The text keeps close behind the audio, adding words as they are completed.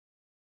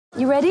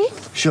You ready?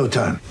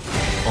 Showtime.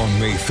 On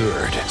May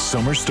 3rd,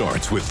 summer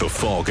starts with The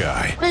Fall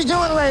Guy. Let's do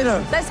it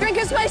later. Let's drink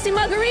a spicy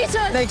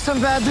margarita. Make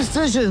some bad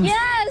decisions.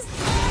 Yes!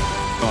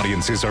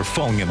 Audiences are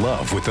falling in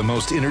love with the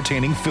most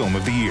entertaining film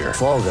of the year.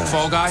 Fall Guy.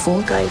 Fall Guy?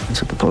 Fall guy.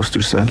 That's what the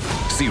poster said.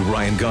 See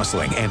Ryan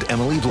Gosling and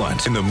Emily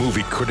Blunt in the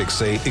movie critics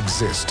say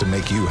exists to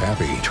make you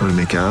happy. Trying to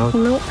make it out?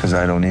 Nope. Because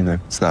I don't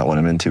either. It's not what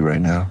I'm into right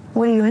now.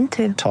 What are you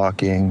into?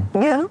 Talking.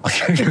 Yeah.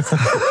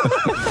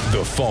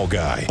 The Fall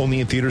Guy.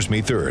 Only in theaters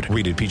May 3rd.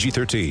 Rated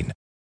PG-13.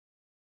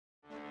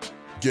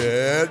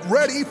 Get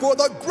ready for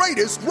the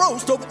greatest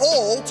roast of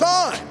all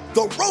time,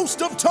 the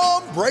Roast of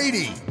Tom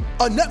Brady,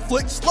 a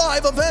Netflix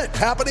live event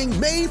happening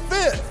May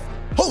 5th.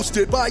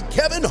 Hosted by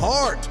Kevin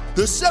Hart,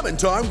 the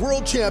 7-time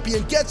world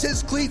champion gets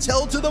his cleats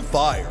held to the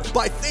fire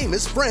by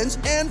famous friends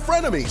and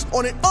frenemies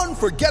on an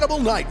unforgettable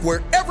night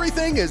where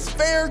everything is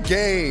fair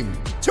game.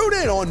 Tune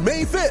in on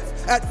May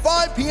 5th at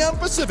 5 p.m.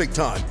 Pacific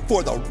time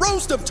for the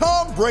Roast of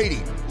Tom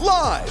Brady,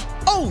 live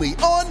only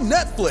on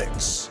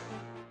Netflix.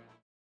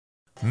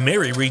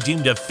 Mary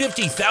redeemed a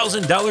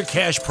 $50,000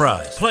 cash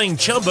prize playing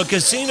Chumba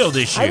Casino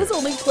this year. I was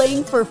only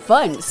playing for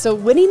fun, so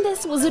winning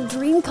this was a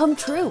dream come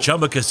true.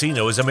 Chumba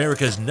Casino is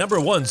America's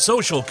 #1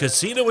 social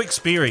casino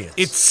experience.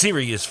 It's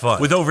serious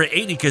fun. With over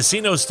 80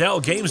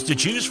 casino-style games to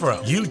choose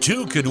from, you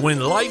too could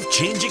win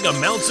life-changing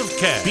amounts of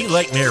cash. Be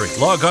like Mary.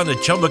 Log on to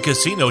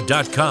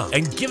ChumbaCasino.com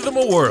and give them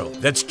a whirl.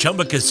 That's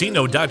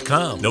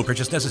ChumbaCasino.com. No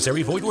purchase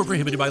necessary. Void or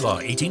prohibited by law.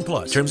 18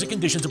 plus. Terms and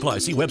conditions apply.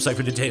 See website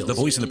for details. The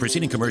voice in the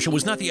preceding commercial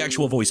was not the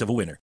actual voice of a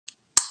winner.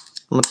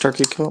 My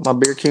Turkey Co, my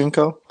Beer King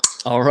Co.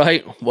 All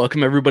right.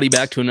 Welcome, everybody,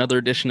 back to another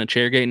edition of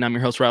Chairgate. And I'm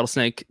your host,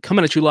 Rattlesnake,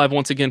 coming at you live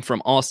once again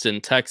from Austin,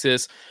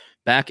 Texas.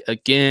 Back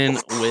again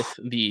with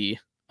the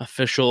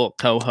official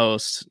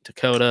co-host,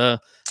 Dakota.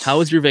 How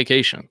was your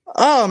vacation?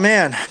 Oh,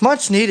 man.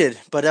 Much needed.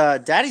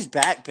 But Daddy's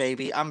back,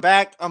 baby. I'm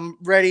back. I'm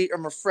ready.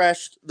 I'm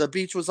refreshed. The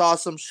beach was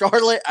awesome.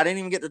 Charlotte, I didn't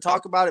even get to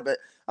talk about it, but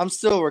I'm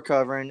still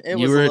recovering.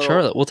 You were at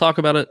Charlotte. We'll talk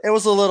about it. It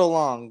was a little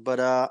long, but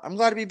I'm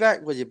glad to be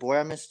back with you, boy.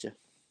 I missed you.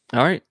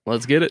 All right.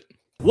 Let's get it.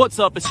 What's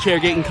up? It's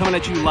Chairgate and coming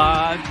at you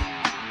live.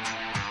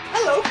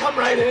 Hello, come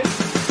right in.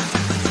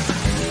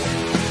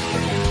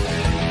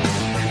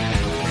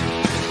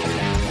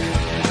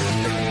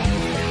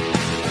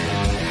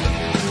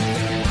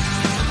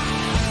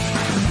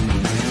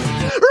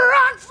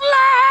 Rock,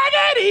 flag,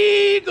 and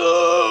eagle.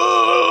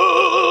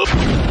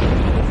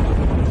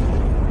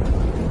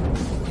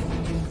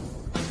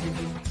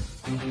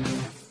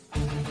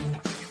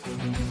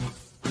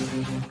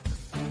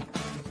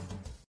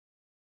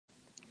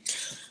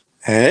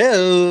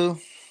 Hello.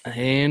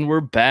 And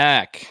we're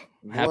back.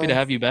 Happy to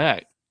have you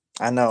back.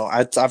 I know.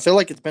 I feel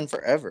like it's been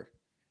forever.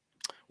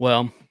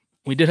 Well,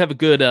 we did have a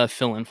good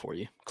fill-in for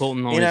you.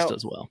 Colton always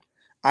does well.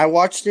 I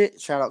watched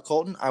it. Shout out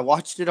Colton. I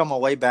watched it on my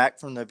way back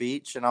from the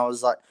beach, and I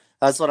was like,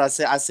 that's what I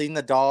said. I seen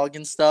the dog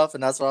and stuff,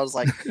 and that's what I was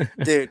like,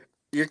 dude,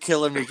 you're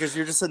killing me because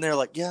you're just sitting there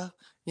like, yeah,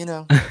 you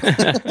know.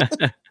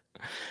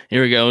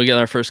 Here we go. We got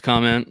our first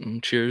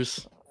comment.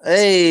 Cheers.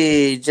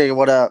 Hey, Jacob,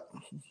 what up?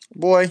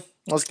 Boy,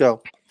 let's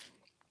go.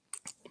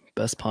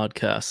 Best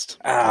podcast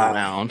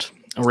around.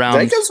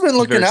 Jacob's been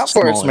looking out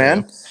for us,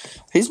 man.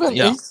 He's been,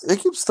 yeah. he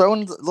keeps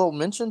throwing little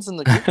mentions in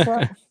the group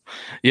chat.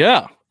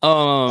 Yeah.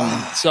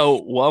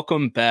 So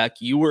welcome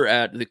back. You were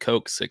at the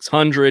Coke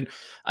 600.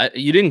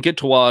 You didn't get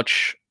to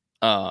watch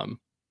the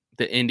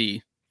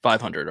Indy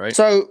 500, right?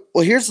 So,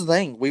 well, here's the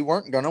thing. We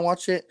weren't going to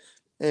watch it,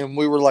 and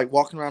we were like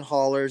walking around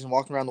haulers and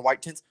walking around the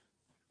white tents.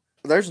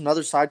 There's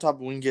another side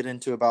topic we can get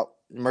into about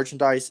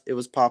merchandise. It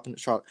was popping at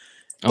Charlotte.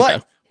 But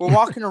Okay. we're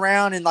walking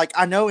around, and like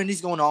I know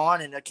Indy's going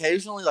on, and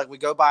occasionally like we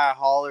go by a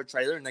hauler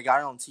trailer, and they got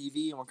it on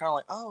TV, and we're kind of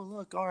like, oh,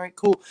 look, all right,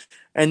 cool.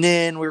 And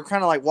then we were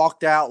kind of like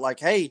walked out like,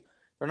 hey,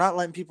 they're not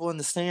letting people in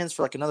the stands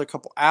for like another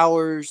couple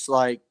hours.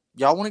 Like,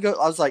 y'all want to go?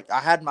 I was like, I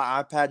had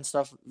my iPad and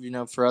stuff,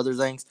 for other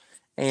things.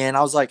 And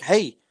I was like,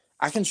 hey,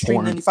 I can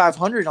stream the Indy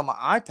 500 on my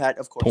iPad,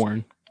 of course.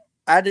 Porn.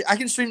 I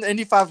can stream the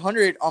Indy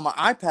 500 on my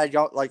iPad.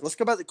 Y'all, like, let's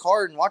go back to the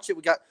car and watch it.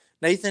 We got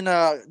Nathan,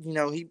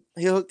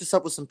 he hooked us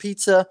up with some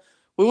pizza.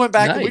 We went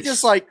back and we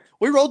just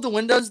we rolled the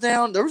windows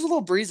down. There was a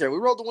little breeze there. We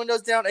rolled the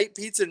windows down, ate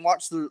pizza, and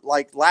watched the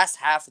last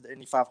half of the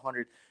Indy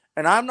 500.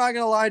 And I'm not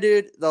gonna lie,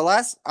 dude.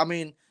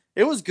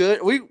 It was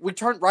good. We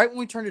turned right when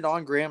we turned it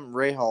on. Graham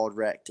Rahal had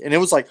wrecked, and it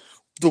was like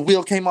the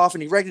wheel came off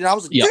and he wrecked it. And I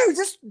was like, dude,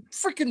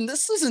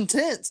 this is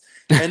intense.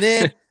 And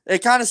then it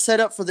kind of set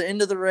up for the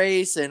end of the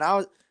race, and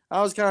I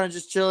was kind of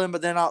just chilling.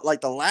 But then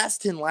the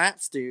last 10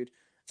 laps, dude,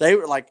 they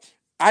were like.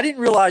 I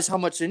didn't realize how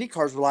much Indy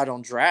cars relied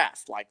on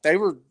draft. Like they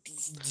were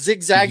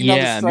zigzagging on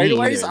the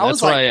straightaways. I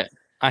was like,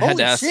 I had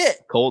to ask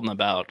Colton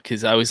about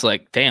because I was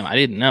like, damn, I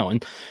didn't know.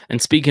 And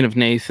speaking of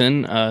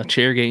Nathan,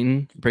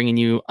 Chairgating bringing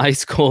you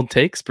ice cold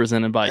takes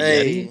presented by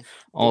Yeti,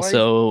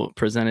 also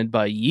presented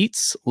by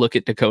Yeats. Look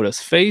at Dakota's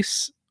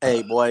face.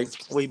 Hey boy,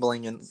 we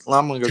blinging.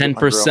 I'm gonna go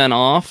 10%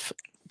 off.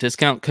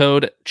 Discount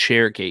code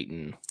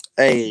Chairgating.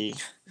 Hey.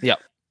 Yep.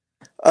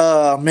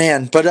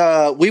 Man,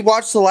 but we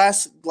watched the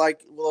last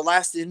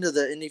end of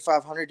the Indy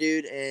 500,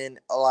 dude, and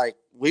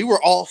we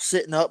were all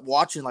sitting up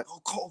watching, like,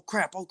 oh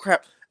crap,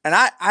 And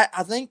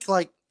I think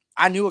like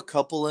I knew a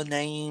couple of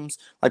names.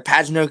 Like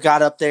Pagano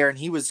got up there and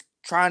he was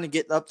trying to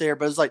get up there,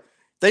 but it was like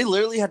they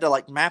literally had to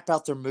like map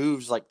out their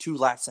moves like 2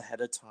 laps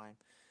ahead of time.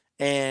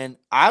 And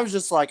I was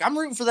just like, I'm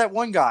rooting for that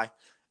one guy.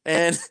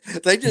 And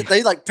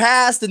they like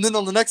passed, and then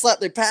on the next lap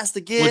they passed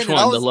again. Which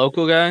one? The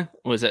local guy?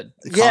 Was it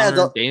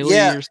Connor Daly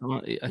or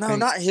something? No,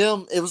 not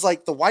him. It was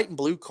like the white and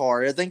blue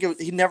car. I think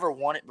he never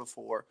won it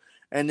before.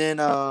 And then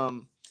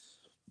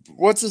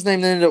what's his name?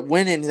 They ended up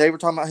winning. They were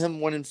talking about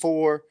him winning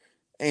 4,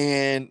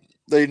 and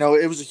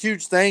it was a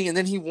huge thing. And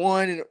then he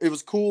won, and it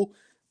was cool.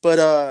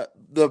 But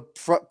the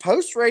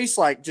post race,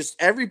 like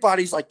just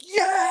everybody's like,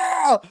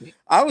 yeah,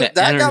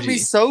 that got me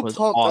so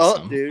pumped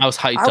up, dude. I was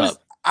hyped up.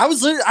 I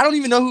was literally, I don't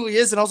even know who he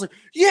is, and I was like,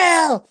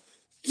 yeah,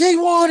 they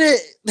won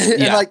it.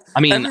 And like,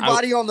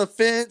 everybody on the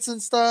fence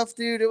and stuff,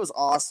 dude, it was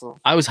awesome.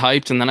 I was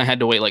hyped, and then I had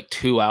to wait like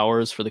 2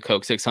 hours for the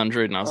Coke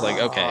 600, and I was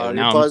like, okay,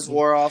 now buzz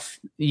wore off.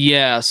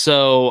 Yeah,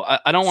 so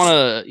I don't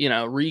want to,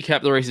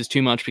 recap the races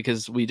too much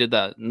because we did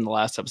that in the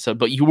last episode,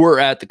 but you were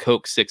at the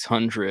Coke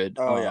 600.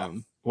 Oh, yeah.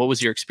 What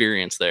was your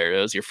experience there?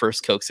 It was your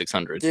first Coke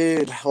 600.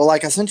 Dude, well,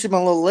 like I sent you my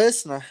little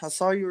list, and I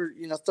saw you were,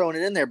 throwing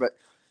it in there, but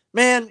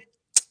man,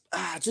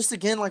 just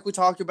again, like we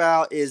talked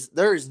about,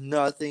 there is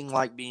nothing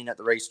like being at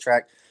the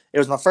racetrack. It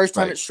was my first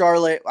time at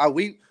Charlotte.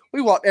 We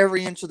walked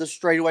every inch of the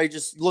straightaway,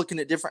 just looking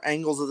at different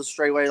angles of the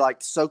straightaway,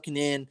 like soaking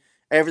in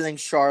everything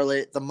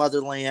Charlotte, the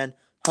motherland,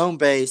 home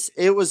base.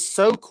 It was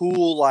so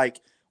cool.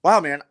 Like, wow,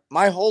 man,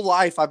 my whole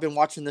life I've been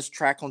watching this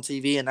track on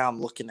TV, and now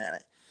I'm looking at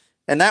it.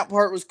 And that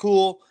part was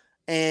cool.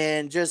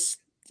 And just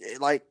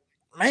like,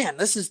 man,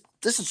 this is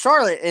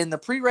Charlotte. And the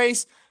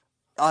pre-race,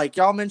 like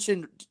y'all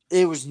mentioned,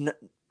 it was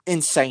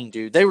insane,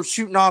 dude. They were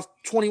shooting off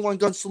 21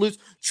 gun salutes.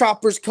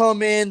 Choppers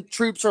come in.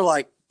 Troops are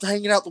like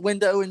hanging out the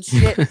window and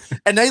shit.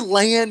 And they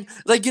land.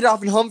 They get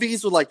off in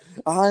Humvees with like,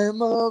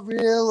 I'm a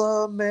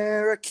real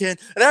American.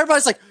 And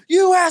everybody's like,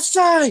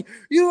 USA,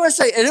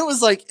 USA. And it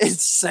was like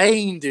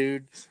insane,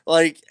 dude.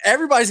 Like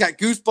everybody's got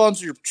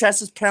goosebumps. Your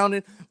chest is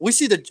pounding. We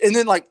see and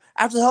then like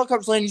after the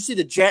helicopters land, you see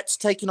the jets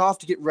taking off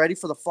to get ready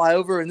for the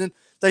flyover. And then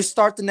they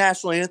start the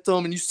national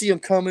anthem and you see them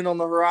coming on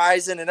the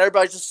horizon. And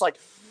everybody's just like,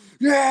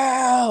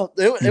 yeah.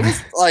 It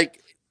was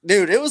like,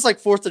 dude, it was like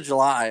 4th of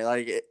July.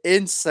 Like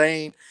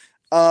insane.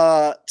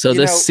 So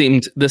this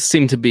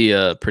seemed to be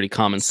a pretty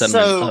common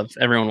sentiment of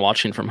everyone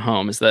watching from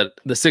home, is that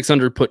the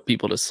 600 put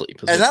people to sleep.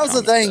 And that was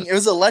the thing. It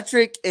was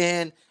electric.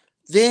 And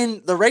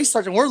then the race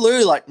started. And we're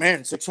literally like,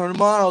 man, 600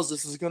 miles.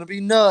 This is going to be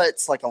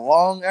nuts. Like a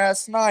long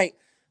ass night.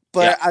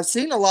 But I've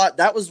seen a lot.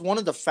 That was one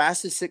of the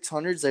fastest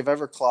 600s they've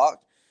ever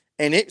clocked.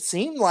 And it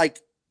seemed like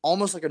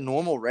almost like a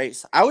normal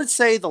race. I would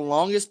say the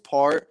longest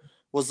part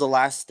was the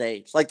last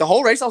stage. Like the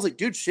whole race, I was like,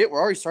 dude, shit,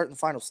 we're already starting the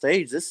final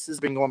stage. This has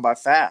been going by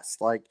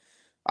fast. Like,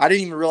 I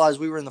didn't even realize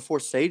we were in the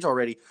 4th stage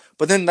already.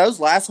 But then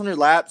those last 100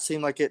 laps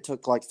seemed like it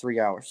took like 3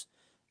 hours.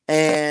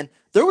 And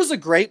there was a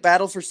great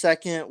battle for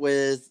second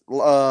with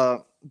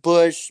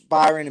Busch,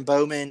 Byron, and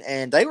Bowman.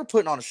 And they were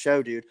putting on a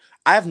show, dude.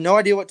 I have no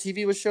idea what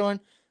TV was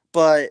showing,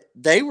 but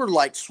they were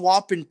like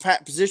swapping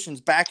positions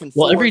back and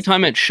forth. Well, every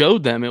time it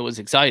showed them, it was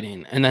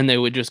exciting. And then they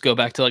would just go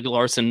back to like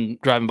Larson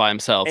driving by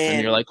himself.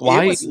 And you're like,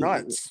 why? It was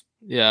nuts.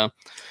 Yeah.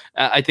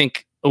 I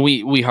think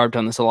we harped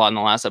on this a lot in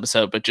the last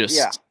episode, but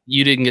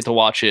you didn't get to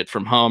watch it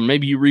from home.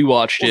 Maybe you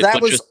rewatched it.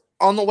 That was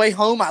on the way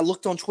home. I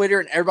looked on Twitter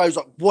and everybody was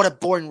like, what a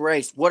boring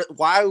race.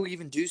 Why do we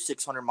even do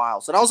 600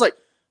 miles? And I was like,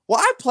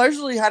 well, I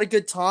pleasurably had a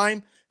good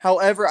time.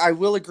 However, I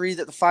will agree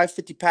that the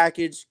 550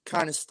 package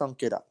kind of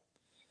stunk it up.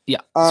 Yeah.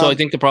 So I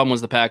think the problem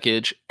was the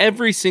package.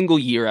 Every single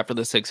year after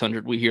the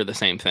 600, we hear the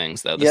same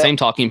things, though. The same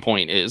talking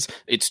point is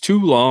it's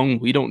too long.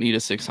 We don't need a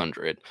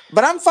 600.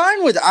 But I'm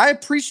fine with it. I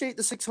appreciate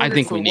the 600. I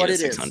think for we need what a it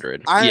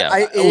 600. Is.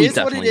 It is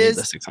what it is.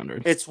 The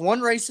 600. It's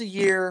one race a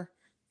year.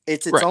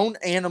 It's its own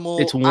animal.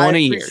 It's one a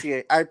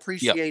year. I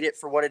appreciate it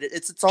for what it is.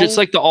 It's its own. Just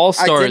like the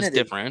All-Star is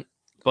different,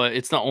 but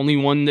it's the only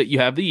one that you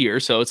have the year.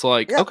 So it's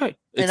like, okay.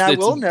 And I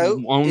will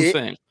note,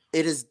 thing.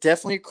 It is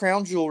definitely a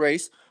crown jewel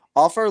race.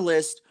 Off our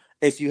list.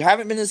 If you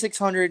haven't been to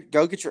 600,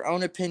 go get your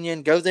own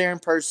opinion. Go there in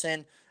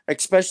person,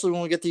 especially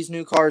when we get these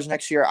new cars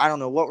next year. I don't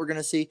know what we're going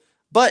to see.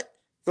 But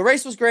the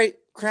race was great.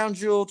 Crown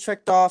Jewel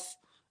checked off.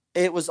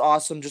 It was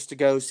awesome just to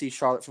go see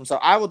Charlotte from. So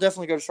I will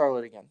definitely go to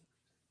Charlotte again.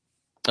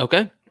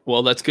 Okay.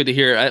 Well, that's good to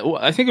hear.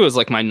 I think it was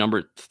like my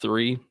number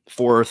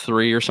 4 or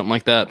 3 or something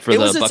like that for the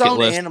bucket list. It was its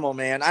own animal,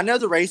 man. I know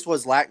the race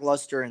was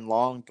lackluster and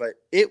long, but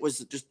it was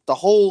just the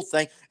whole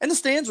thing. And the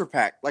stands were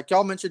packed. Like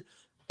y'all mentioned,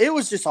 it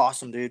was just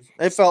awesome, dude.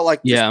 It felt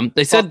like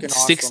they said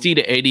 60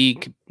 to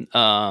 80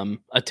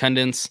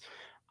 attendance.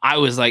 I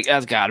was like,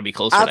 that's got to be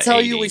closer. I'll to tell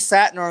 80. you, we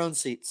sat in our own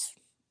seats.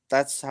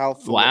 That's how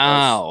full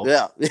wow.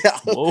 It was.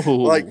 Yeah.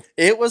 Like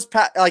it was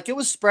packed. Like it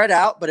was spread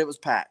out, but it was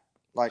packed.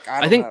 Like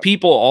I think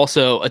people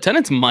also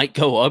attendance might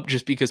go up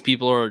just because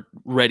people are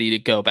ready to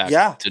go back.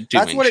 To doing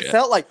that's what shit. It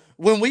felt like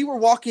when we were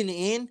walking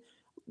in.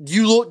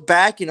 You look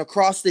back and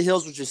across the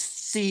hills was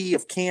just sea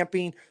of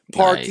camping,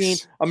 parking,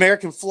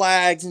 American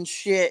flags and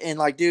shit. And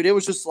like, dude, it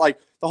was just like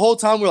the whole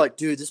time we're like,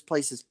 dude, this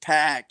place is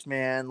packed,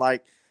 man.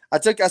 Like, I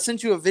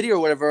sent you a video or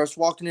whatever. I was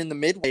walking in the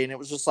midway, and it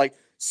was just like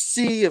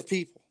sea of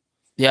people.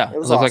 Yeah, it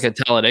was looked awesome. like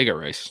a Talladega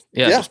race.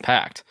 Yeah, just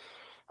packed.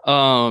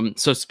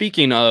 So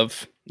speaking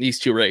of these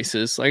two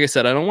races, like I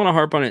said, I don't want to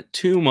harp on it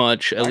too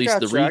much, at least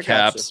the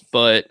recaps,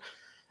 but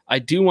I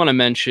do want to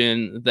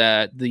mention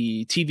that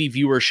the TV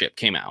viewership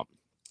came out.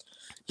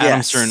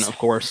 Adam Stern, of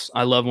course.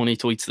 I love when he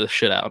tweets this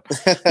shit out.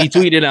 He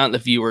tweeted out the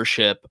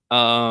viewership.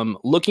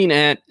 Looking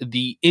at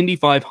the Indy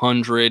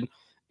 500,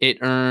 it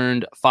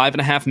earned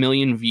 5.5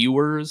 million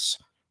viewers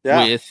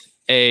with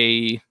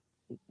a,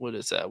 what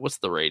is that? What's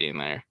the rating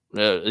there?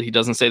 He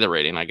doesn't say the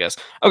rating, I guess.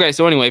 Okay,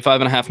 so anyway,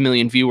 5.5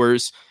 million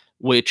viewers,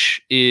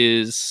 which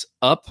is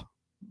up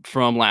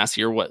from last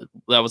year. What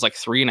that was like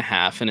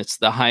 3.5, and it's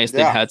the highest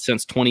they've had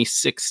since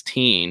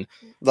 2016.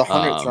 The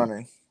 100th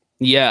running.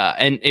 Yeah,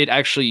 and it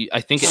actually,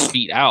 I think it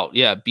beat out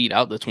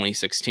the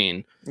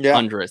 2016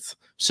 100th.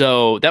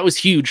 So that was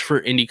huge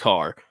for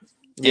IndyCar.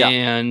 Yeah.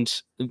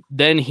 And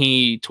then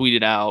he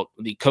tweeted out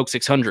the Coke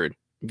 600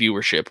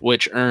 viewership,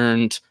 which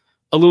earned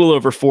a little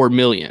over 4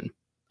 million,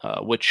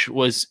 which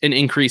was an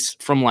increase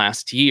from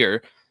last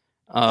year,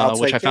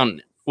 which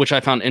I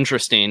found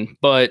interesting.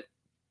 But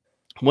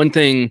one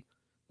thing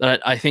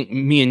that I think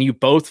me and you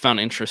both found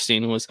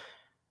interesting was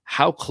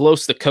how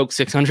close the Coke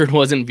 600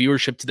 was in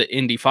viewership to the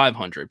Indy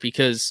 500,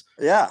 because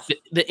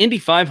the Indy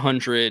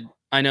 500,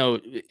 I know,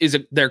 is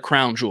their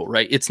crown jewel,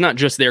 right? It's not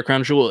just their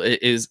crown jewel,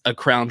 it is a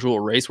crown jewel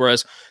race,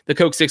 whereas the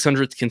Coke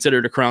 600 is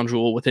considered a crown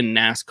jewel within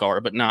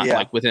NASCAR, but not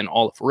like within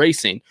all of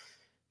racing.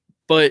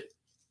 But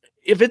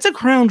if it's a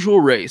crown jewel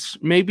race,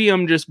 maybe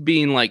I'm just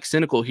being like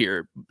cynical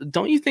here.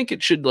 Don't you think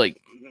it should, like,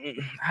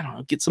 I don't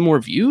know, get some more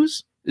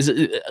views?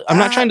 I'm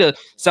not trying to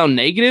sound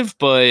negative,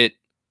 but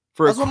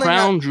for a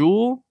crown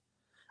jewel,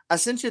 I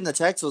sent you in the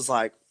text was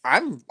like,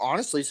 I'm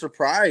honestly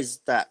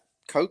surprised that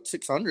Coke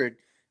 600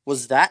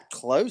 was that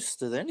close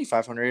to the Indy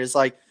 500. It's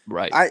like,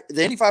 the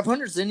Indy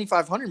 500 is the Indy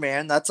 500,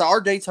 man. That's our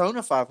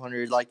Daytona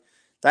 500. Like,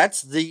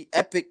 that's the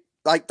epic,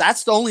 like,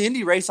 that's the only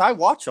Indy race I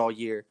watch all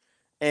year.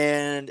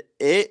 And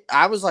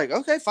I was like,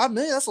 okay, 5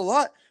 million, that's a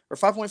lot, or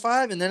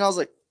 5.5. And then I was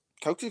like,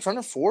 Coke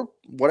 600, 4,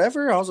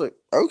 whatever. I was like,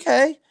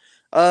 okay.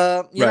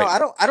 You know, I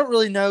don't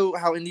really know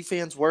how Indy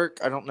fans work.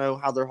 I don't know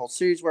how their whole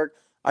series work.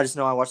 I just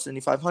know I watch the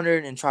Indy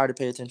 500 and try to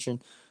pay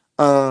attention.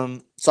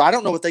 So I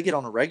don't know what they get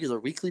on a regular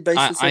weekly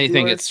basis. I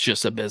think it's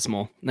just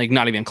abysmal, like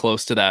not even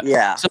close to that.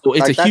 Yeah. So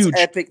it's that's huge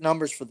epic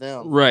numbers for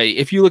them. Right.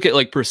 If you look at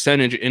like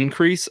percentage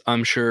increase,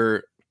 I'm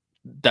sure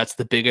that's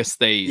the biggest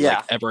they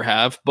like, ever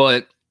have.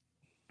 But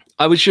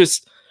I was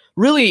just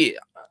really,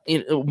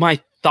 my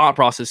thought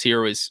process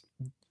here was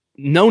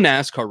no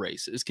NASCAR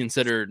race is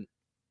considered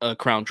a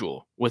crown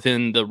jewel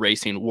within the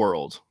racing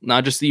world,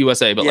 not just the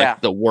USA, but like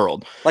the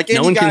world. Like,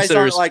 no one guys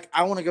considers, aren't like,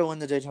 I want to go in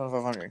the Daytona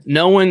 500.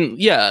 No one,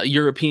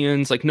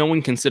 Europeans, like no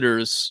one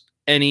considers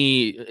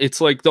any.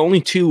 It's like the only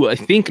two I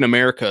think in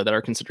America that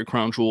are considered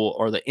crown jewel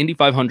are the Indy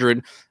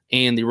 500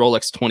 and the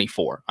Rolex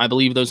 24. I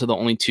believe those are the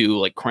only two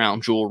like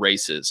crown jewel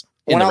races.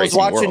 When I was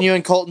watching you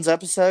and Colton's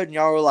episode, and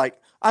y'all were like,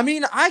 I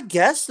mean, I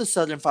guess the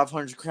Southern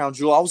 500 is crown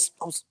jewel. I was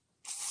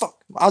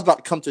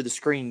about to come through the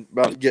screen,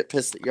 about to get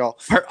pissed at y'all.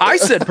 I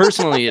said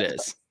personally it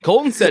is.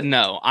 Colton said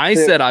no. I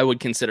said I would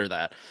consider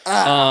that.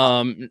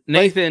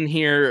 Nathan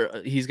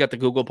here, he's got the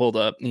Google pulled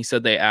up. He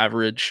said they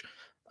average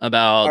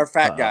about our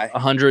fat guy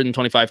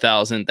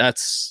 125,000.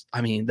 That's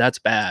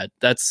bad.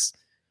 That's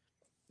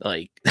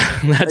like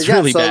that's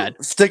really bad.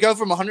 To go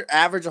from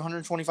average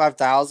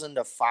 125,000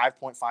 to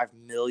 5.5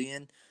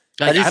 million.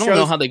 I don't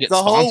know how they get the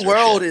whole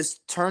world is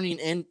tuning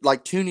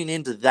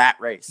into that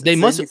race. They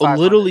must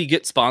literally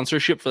get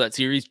sponsorship for that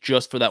series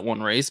just for that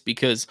one race,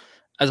 because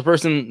as a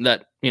person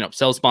that,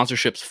 sells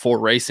sponsorships for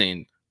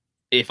racing,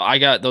 if I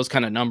got those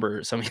kind of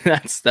numbers, I mean,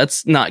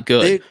 that's not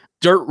good. Dude,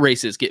 dirt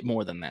races get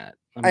more than that.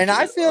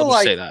 I feel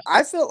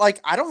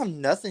like I don't have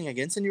nothing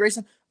against Indy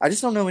racing. I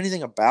just don't know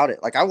anything about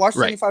it. Like, I watched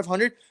the Indy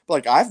 500, but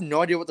like I have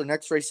no idea what their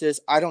next race is.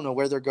 I don't know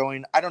where they're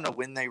going. I don't know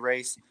when they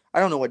race.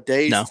 I don't know what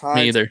days. No, times.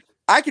 Me either.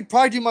 I could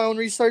probably do my own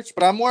research,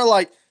 but I'm more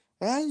like,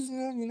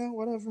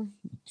 whatever.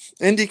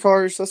 Indy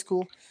cars, that's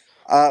cool.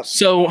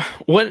 So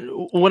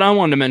what I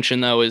wanted to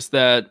mention though is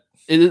that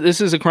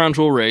this is a crown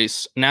jewel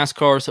race.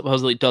 NASCAR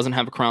supposedly doesn't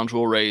have a crown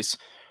jewel race.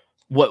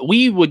 What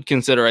we would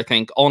consider, I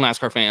think, all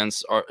NASCAR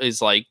fans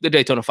is like the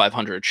Daytona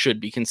 500 should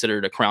be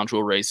considered a crown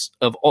jewel race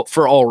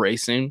for all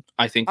racing.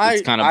 I think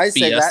it's kind of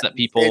BS that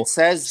people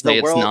say it's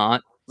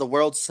not. The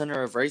world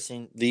center of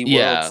racing,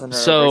 world center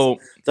of racing.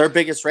 Their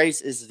biggest race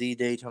is the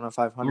Daytona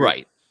 500.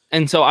 Right.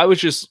 And so I was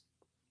just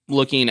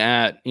looking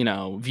at,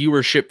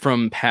 viewership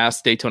from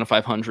past Daytona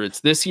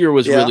 500s. This year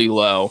was really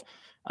low.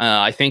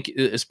 I think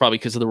it's probably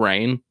because of the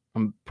rain.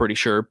 I'm pretty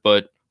sure.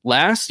 But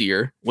last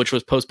year, which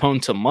was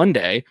postponed to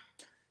Monday,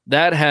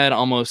 that had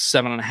almost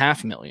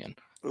 7.5 million.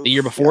 The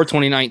year before,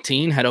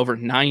 2019, had over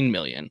 9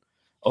 million.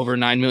 Over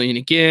 9 million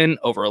again,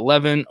 over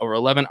 11, over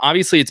 11.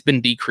 Obviously, it's been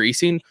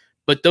decreasing,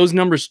 but those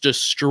numbers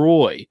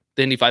destroy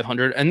the Indy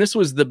 500. And this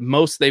was the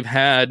most they've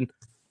had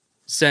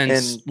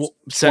since their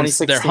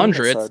 2016,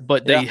 100th,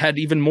 but they had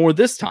even more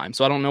this time.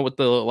 So I don't know what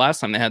the last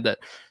time they had that.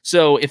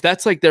 So if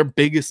that's like their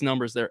biggest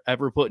numbers they're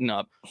ever putting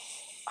up,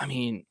 I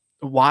mean,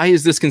 why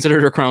is this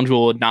considered a crown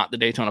jewel and not the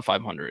Daytona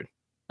 500?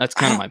 That's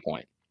kind of my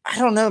point. I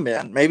don't know,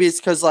 man. Maybe it's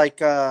because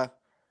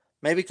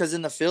maybe because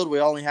in the field we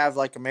only have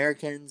like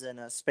Americans and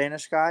a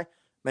Spanish guy.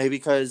 Maybe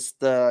because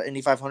the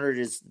Indy 500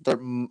 is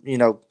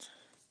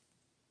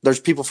there's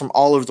people from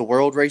all over the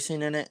world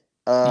racing in it.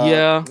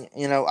 I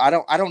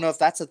don't know if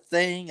that's a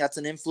thing. That's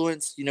an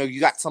influence. You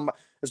got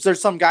if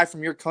there's some guy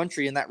from your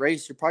country in that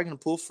race, you're probably going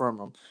to pull from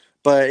him.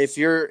 But if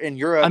you're in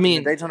Europe, and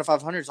the Daytona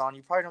 500's on,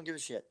 you probably don't give a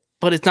shit.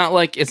 But it's not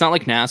like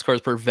NASCAR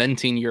is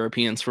preventing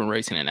Europeans from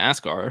racing in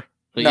NASCAR.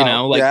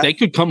 They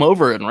could come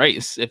over and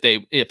race if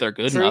they're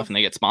good enough and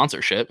they get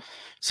sponsorship.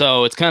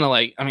 So it's kind of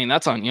like, I mean,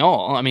 that's on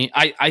y'all. I mean,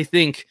 I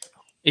think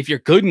if you're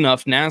good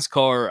enough,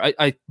 NASCAR,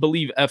 I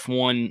believe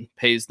F1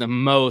 pays the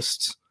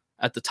most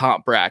at the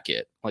top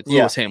bracket. Like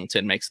Lewis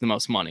Hamilton makes the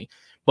most money.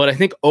 But I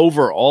think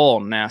overall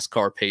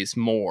NASCAR pays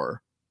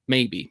more.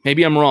 Maybe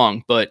I'm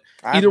wrong, but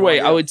either way,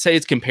 I would say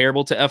it's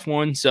comparable to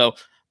F1. So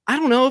I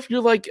don't know if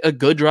you're like a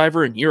good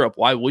driver in Europe.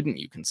 Why wouldn't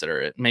you consider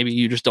it? Maybe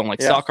you just don't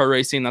like stock car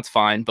racing. That's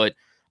fine. But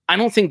I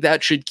don't think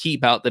that should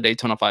keep out the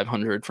Daytona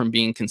 500 from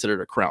being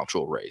considered a crown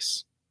jewel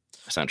race,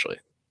 essentially.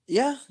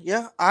 Yeah.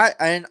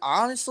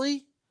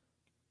 Honestly,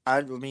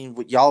 I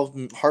mean, y'all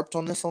harped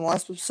on this on the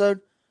last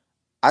episode.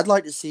 I'd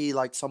like to see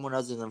like someone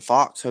other than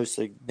Fox host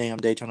the damn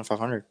Daytona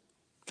 500.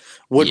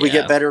 Would we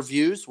get better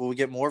views? Will we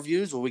get more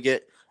views? Will we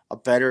get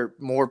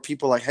more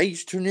people like, hey, you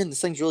should tune in.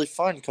 This thing's really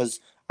fun because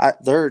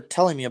they're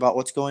telling me about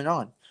what's going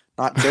on.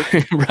 Not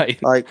joking.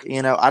 Right. Like,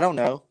 I don't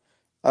know.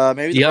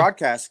 Maybe the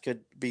broadcast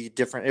could be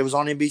different. It was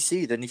on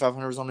NBC. The Indy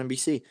 500 was on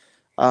NBC.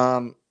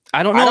 I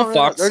don't know if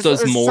Fox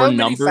does more so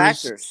numbers.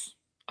 Factors.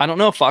 I don't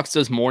know if Fox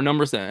does more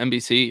numbers than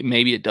NBC.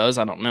 Maybe it does.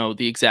 I don't know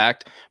the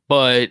exact.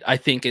 But I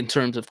think in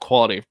terms of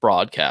quality of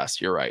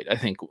broadcast, you're right. I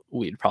think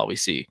we'd probably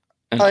see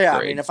an upgrade.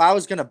 I mean, if I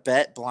was going to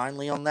bet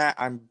blindly on that,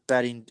 I'm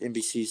betting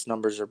NBC's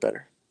numbers are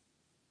better.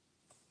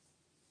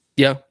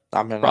 Yeah,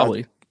 I mean,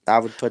 probably.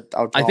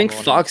 I think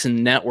Fox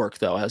Network,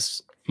 though,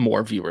 has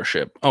more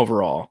viewership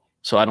overall.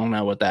 So I don't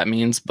know what that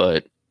means,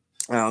 but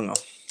I don't know.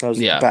 Those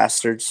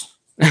bastards.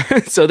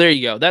 So there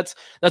you go. That's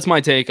my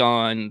take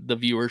on the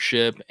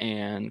viewership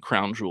and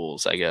crown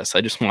jewels, I guess.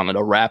 I just wanted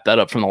to wrap that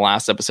up from the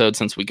last episode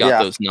since we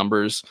got those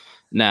numbers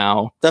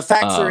now. The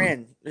facts are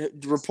in.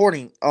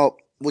 Reporting. Oh,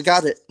 we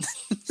got it.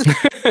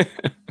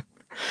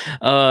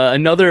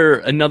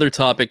 Another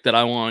topic that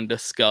I want to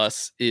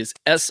discuss is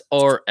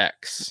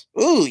SRX.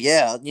 Ooh,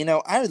 yeah.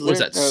 Was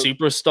that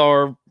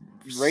Superstar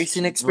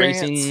Racing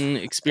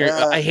Experience?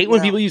 I hate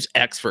when people use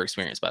X for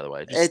experience, by the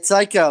way. It's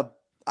like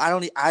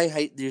I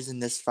hate using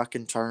this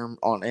fucking term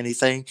on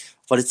anything,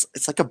 but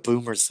it's like a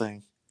boomers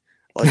thing.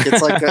 Like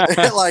it's like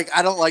like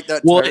I don't like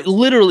that. Well, term, it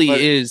literally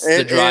is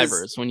the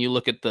drivers when you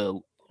look at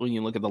the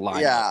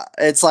line. Yeah,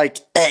 it's like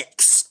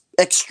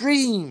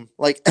extreme,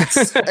 like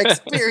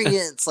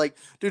experience. Like,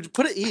 dude,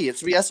 put an E. It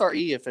should be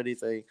SRE if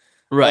anything.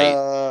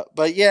 Right.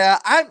 But yeah,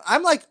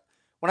 I'm like,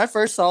 when I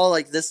first saw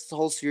like this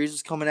whole series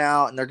was coming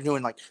out and they're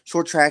doing like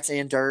short tracks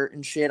and dirt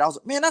and shit, I was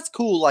like, man, that's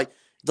cool. Like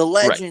the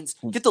legends,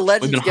 get the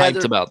legends together. We've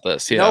been hyped about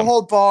this. Yeah. No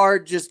hold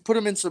barred, just put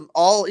them in some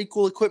all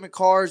equal equipment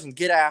cars and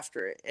get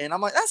after it. And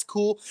I'm like, that's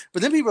cool.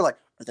 But then people are like,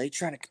 are they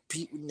trying to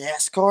compete with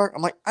NASCAR?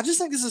 I'm like, I just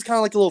think this is kind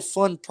of like a little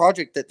fun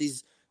project that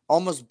these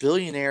almost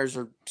billionaires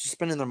are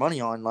spending their money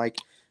on. Like,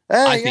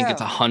 I think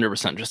it's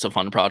 100% just a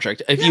fun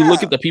project. If you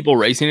look at the people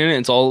racing in it,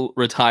 it's all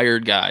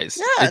retired guys.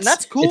 Yeah, and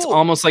that's cool. It's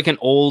almost like an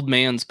old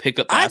man's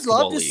pickup basketball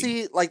I'd love to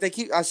see, like,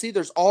 I see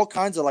there's all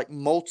kinds of like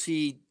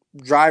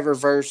multi-driver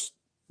verse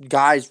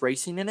guys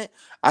racing in it.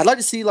 I'd like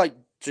to see like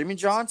Jimmy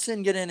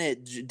Johnson get in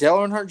it, Dale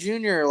Earnhardt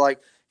Jr. like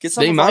get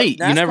some. They might.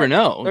 You never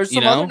know. There's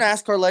some other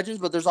NASCAR legends,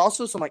 but there's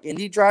also some like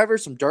Indy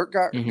drivers, some dirt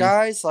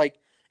guys. Like,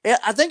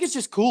 I think it's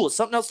just cool. It's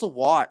something else to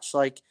watch.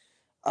 Like,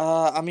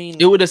 I mean,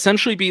 it would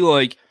essentially be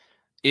like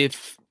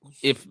if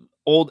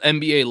old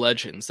NBA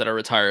legends that are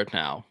retired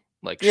now,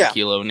 like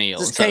Shaquille O'Neal,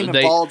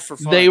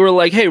 they were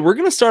like, hey, we're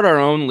gonna start our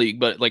own league,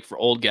 but like for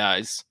old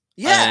guys.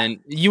 Yeah, and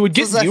you would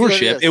get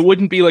viewership. It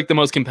wouldn't be like the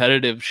most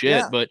competitive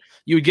shit, but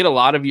you would get a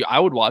lot of you. I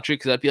would watch it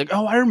because I'd be like,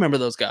 oh, I remember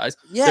those guys.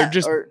 Yeah, they're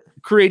just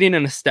creating a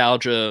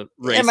nostalgia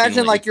racing.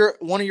 Imagine like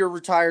one of your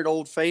retired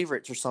old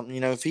favorites or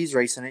something. If he's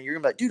racing it, you're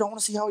gonna be like, dude, I want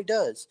to see how he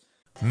does.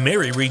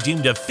 Mary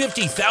redeemed a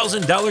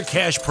 $50,000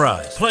 cash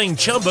prize playing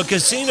Chumba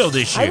Casino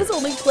this year. I was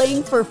only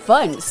playing for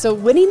fun, so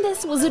winning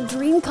this was a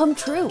dream come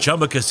true.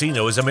 Chumba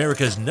Casino is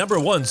America's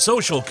 #1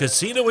 social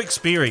casino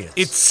experience.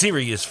 It's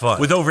serious fun.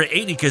 With over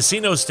 80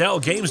 casino-style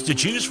games to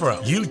choose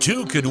from, you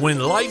too could win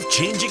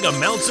life-changing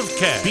amounts of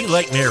cash. Be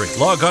like Mary.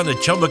 Log on to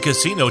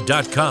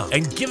ChumbaCasino.com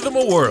and give them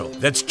a whirl.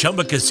 That's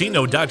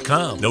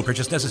ChumbaCasino.com. No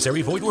purchase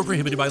necessary. Void or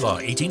prohibited by law.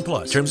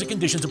 18+. Terms and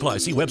conditions apply.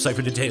 See website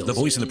for details. The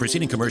voice in the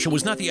preceding commercial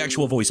was not the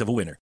actual voice of a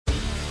winner.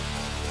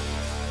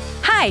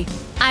 Hi,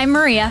 I'm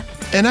Maria.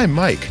 And I'm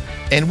Mike.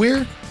 And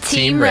we're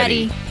Team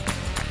Ready.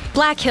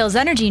 Black Hills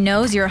Energy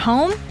knows your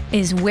home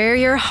is where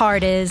your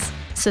heart is.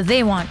 So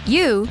they want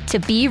you to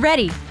be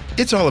ready.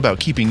 It's all about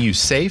keeping you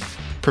safe,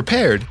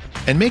 prepared,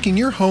 and making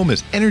your home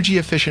as energy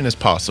efficient as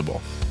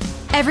possible.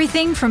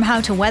 Everything from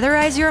how to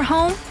weatherize your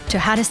home to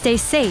how to stay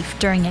safe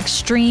during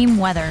extreme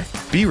weather.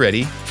 Be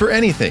ready for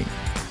anything.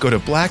 Go to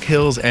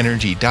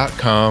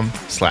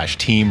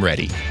blackhillsenergy.com/team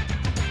ready.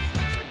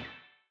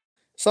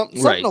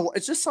 Something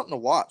it's just something to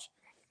watch.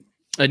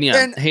 And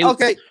yeah, Haley,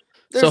 okay.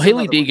 So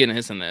Haley Deegan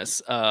is in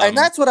this. And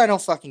that's what I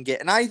don't fucking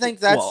get. And I think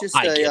that's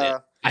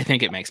I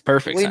think it makes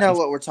perfect sense. We know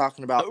what we're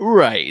talking about.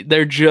 Right.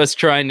 They're just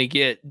trying to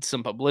get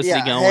some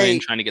publicity going,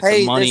 trying to get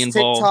some money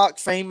involved. TikTok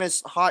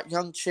famous hot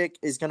young chick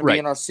is going to be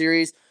in our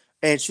series,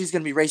 and she's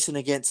going to be racing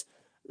against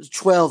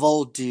 12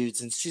 old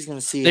dudes, and she's going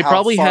to see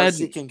how far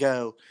she can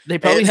go. They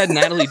probably had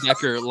Natalie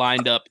Decker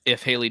lined up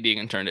if Haley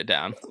Deegan turned it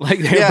down. Like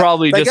they're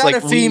probably just like,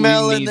 a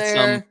female we in need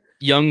there. some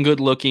young,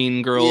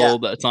 good-looking girl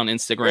that's on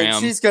Instagram. And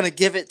she's going to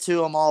give it to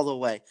them all the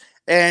way.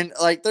 And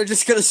like they're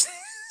just going to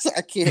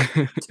I can't.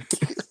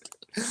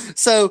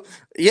 So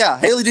yeah,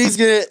 Haley D's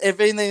gonna. If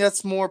anything,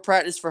 that's more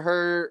practice for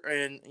her,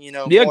 and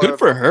good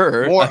for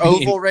her. More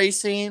oval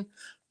racing.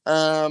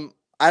 I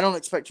don't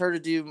expect her to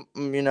do,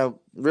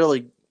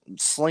 really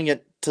sling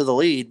it to the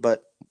lead,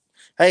 but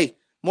hey,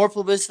 more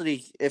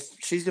publicity. If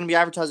she's gonna be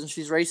advertising,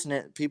 she's racing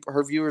it.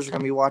 Her viewers are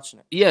gonna be watching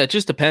it. Yeah, it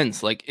just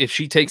depends. Like if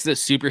she takes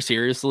this super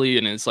seriously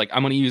and it's like,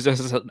 I'm gonna use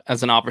this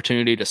as an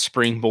opportunity to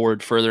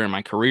springboard further in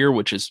my career,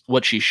 which is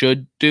what she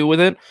should do with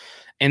it.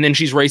 And then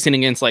she's racing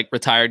against like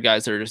retired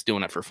guys that are just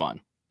doing it for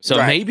fun. So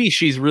maybe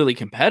she's really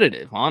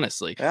competitive,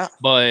 honestly. Yeah.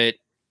 But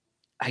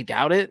I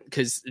doubt it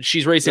because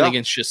she's racing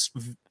against just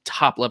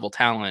top level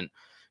talent.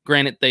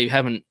 Granted, they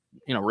haven't,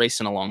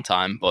 raced in a long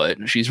time, but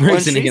she's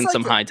racing against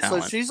some high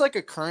talent. So she's like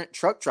a current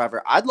truck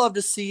driver. I'd love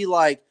to see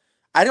I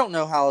don't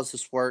know how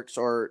this works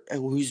or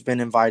who's been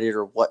invited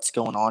or what's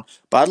going on,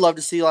 but I'd love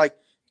to see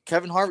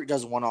Kevin Harvick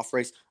does a one-off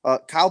race.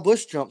 Kyle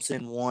Busch jumps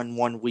in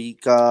one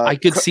week. I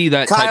could see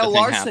that. Kyle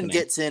Larson happening.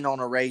 Gets in on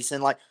a race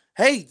and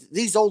hey,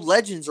 these old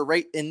legends are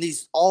in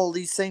all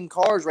these same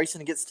cars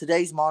racing against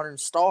today's modern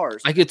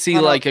stars. I could see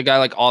a guy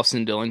like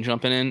Austin Dillon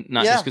jumping in,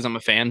 not just because I'm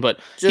a fan, but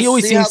he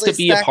always seems to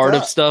be a part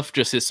of stuff.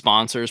 Just his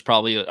sponsors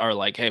probably are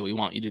like, hey, we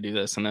want you to do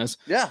this and this.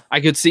 Yeah,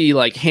 I could see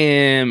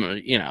him,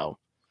 or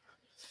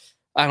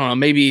I don't know,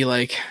 maybe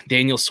like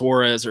Daniel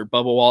Suarez or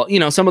Bubba Wall,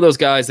 some of those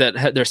guys that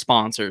had their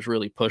sponsors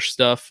really push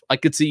stuff. I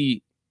could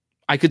see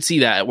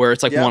that where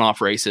it's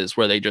one-off races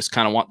where they just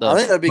kind of want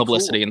the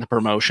publicity and the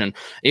promotion.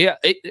 Yeah,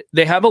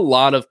 they have a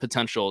lot of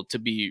potential to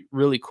be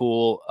really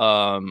cool.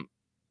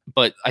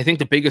 But I think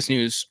the biggest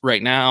news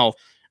right now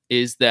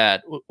is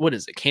that what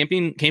is it?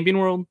 Camping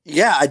World?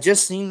 Yeah, I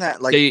just seen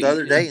that the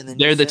other day, and then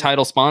they're the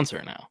title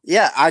sponsor now.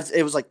 Yeah,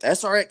 it was like the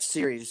SRX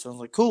series. So I was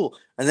like, cool.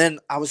 And then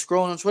I was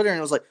scrolling on Twitter, and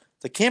it was like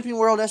the Camping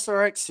World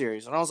SRX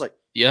series, and I was like,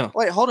 yeah,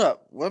 wait, hold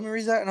up, let me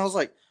read that. And I was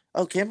like,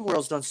 oh, Camping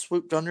World's done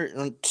swooped under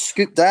and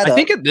scooped that up. I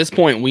think at this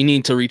point we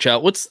need to reach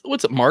out. What's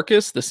it,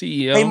 Marcus, the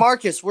CEO? Hey,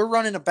 Marcus, we're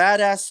running a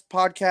badass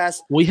podcast.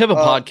 We have a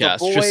podcast.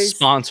 Just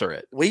sponsor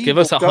it. Give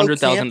us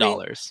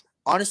 $100,000.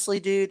 Honestly,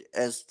 dude,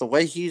 as the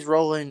way he's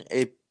rolling,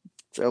 it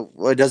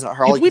doesn't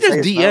hurt. If we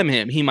just DM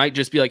him, he might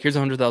just be like, "Here's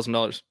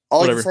 $100,000."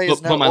 All he can say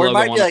is no. Or it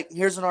might be like,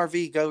 "Here's an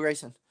RV, go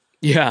racing."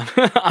 Yeah,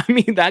 I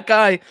mean that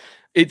guy.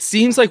 It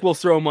seems like we'll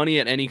throw money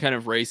at any kind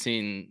of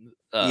racing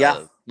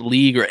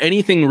league or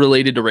anything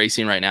related to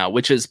racing right now,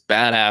 which is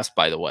badass,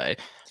 by the way.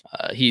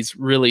 He's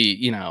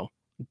really,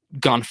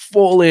 gone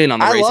full in on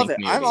the racing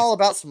community. I'm all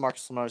about some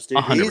Marcus Lemonis, dude.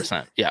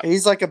 100%. Yeah.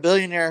 He's like a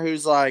billionaire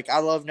who's like, I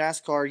love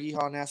NASCAR,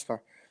 yeehaw NASCAR.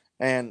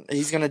 And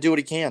he's going to do what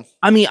he can.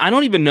 I mean, I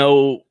don't even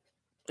know.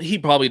 He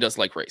probably does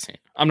like racing.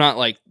 I'm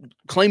not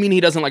claiming he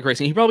doesn't like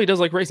racing. He probably does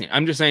like racing.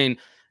 I'm just saying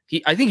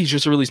I think he's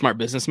just a really smart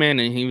businessman.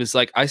 And he was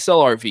like, I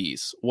sell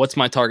RVs. What's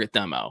my target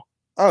demo?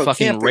 Oh,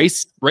 fucking camping.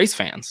 race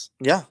fans.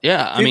 Yeah.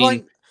 Yeah. I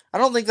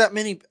don't think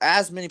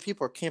as many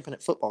people are camping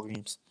at football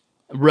games.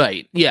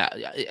 Right. Yeah.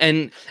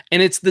 And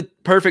it's the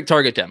perfect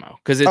target demo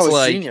because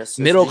it's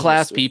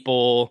middle-class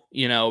people,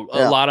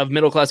 a lot of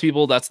middle-class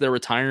people. That's their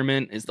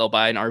retirement is they'll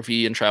buy an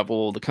RV and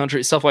travel the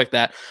country, stuff like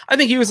that. I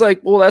think he was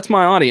like, well, that's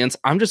my audience.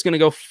 I'm just going to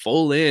go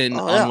full in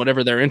on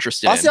whatever they're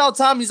interested in. I see all the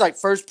time. He's like,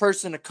 first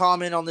person to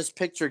comment on this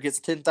picture gets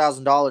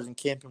 $10,000 in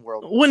Camping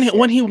World. When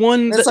he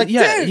won,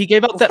 he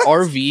gave out that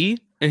RV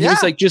and he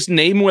was like, just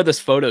name where this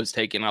photo's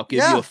taken. I'll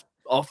give you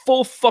a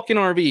full fucking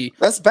RV.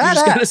 That's badass.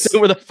 Just gotta say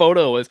where the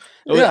photo is.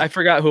 I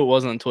forgot who it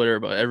was on Twitter,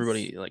 but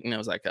everybody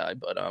knows that guy.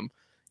 But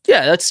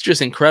that's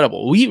just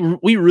incredible.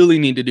 We really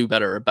need to do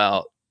better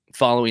about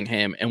following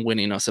him and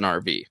winning us an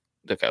RV.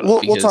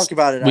 We'll talk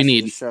about it. We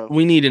need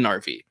an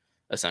RV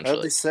essentially.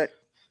 That'd be sick.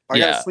 I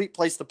got a sweet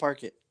place to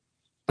park it.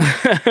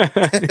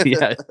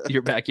 Yeah,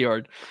 your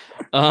backyard.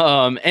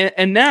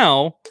 And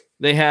now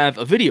they have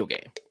a video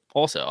game.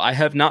 Also, I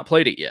have not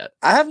played it yet.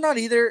 I have not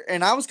either,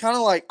 and I was kind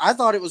of like, I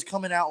thought it was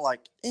coming out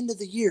end of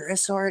the year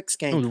SRX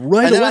game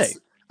right away.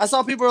 I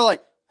saw people were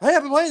like, "Hey,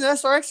 I've been playing the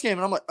SRX game,"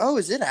 and I'm like, "Oh,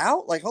 is it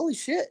out? Holy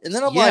shit!" And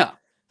then I'm like,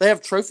 "They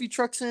have trophy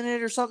trucks in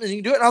it or something. You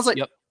can do it." And I was like,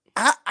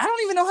 I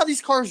don't even know how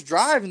these cars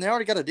drive, and they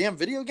already got a damn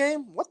video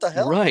game. What the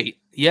hell? Right?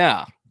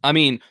 Yeah. I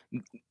mean,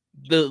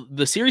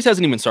 the series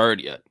hasn't even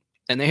started yet,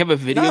 and they have a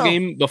video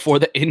game before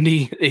the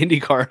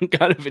IndyCar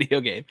got a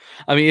video game.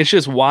 I mean, it's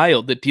just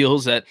wild. The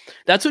deals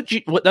that's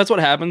what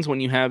happens when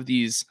you have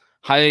these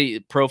high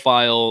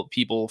profile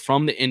people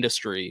from the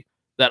industry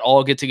that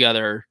all get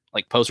together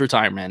like post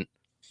retirement,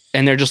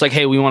 and they're just like,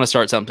 hey, we want to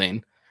start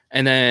something.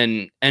 And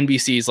then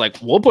NBC's like,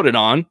 we'll put it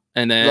on.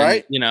 And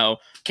then,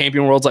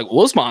 Camping World's like,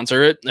 we'll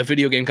sponsor it. The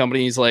video game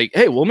company's like,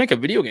 hey, we'll make a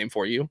video game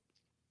for you.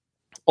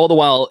 All the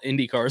while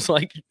IndyCar's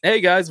like, hey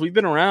guys, we've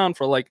been around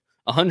for like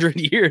 100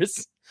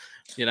 years.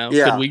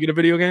 Could we get a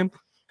video game?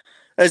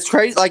 It's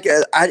crazy. Like,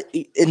 and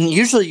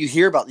usually you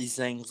hear about these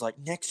things like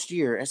next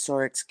year,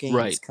 SRX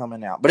games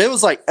coming out. But it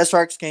was like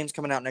SRX games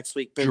coming out next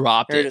week.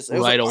 Dropped it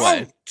right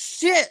away. Oh,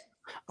 shit.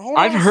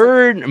 I've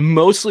heard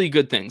mostly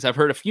good things. I've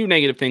heard a few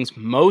negative things.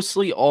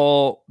 Mostly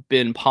all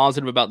been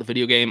positive about the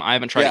video game. I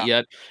haven't tried it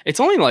yet. It's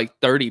only like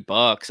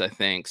 $30, I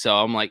think. So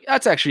I'm like,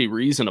 that's actually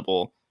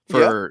reasonable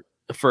for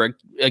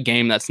a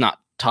game that's not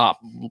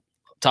top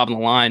of the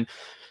line,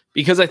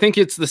 because I think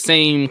it's the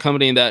same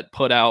company that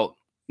put out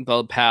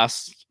the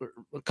past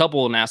a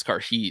couple of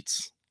NASCAR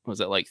heats. Was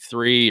it like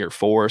 3 or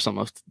 4 or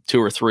something, 2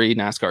 or 3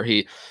 NASCAR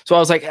heat? So I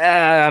was like,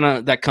 I don't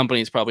know, that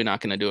company is probably not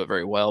going to do it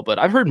very well. But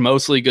I've heard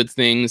mostly good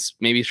things.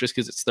 Maybe it's just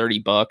because it's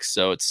 $30,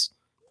 so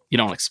you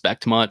don't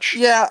expect much.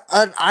 Yeah,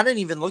 I didn't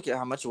even look at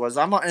how much it was.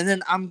 I'm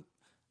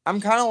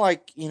kind of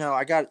like,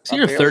 I got it's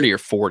either 30 or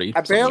 40.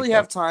 I barely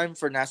have time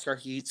for NASCAR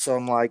heat, so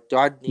I'm like, do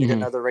I need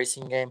another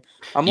racing game?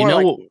 I'm more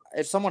like,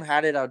 if someone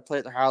had it, I would play it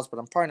at their house, but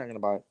I'm probably not going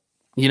to buy it.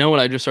 You know what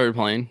I just started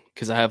playing?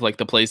 Because I have like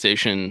the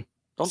PlayStation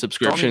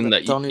subscription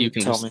that you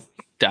can just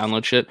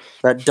download shit.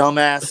 That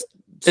dumbass.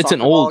 It's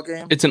an old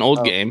game. It's an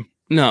old game.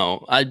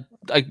 No, I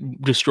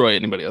destroy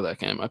anybody of that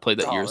game. I played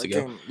that years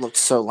ago. Game looks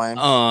so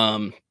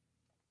lame.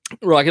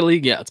 Rocket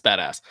League, yeah, it's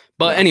badass.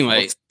 But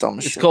anyway,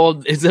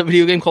 it's a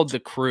video game called The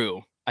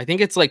Crew. I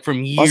think it's like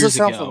from years ago. Does it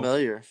sound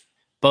familiar?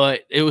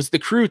 But it was The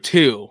Crew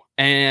 2,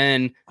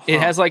 and it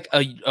has like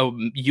a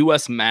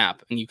US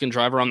map, and you can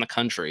drive around the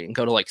country and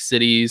go to like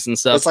cities and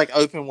stuff. It's like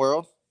open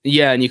world.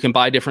 Yeah, and you can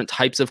buy different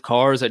types of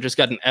cars. I just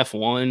got an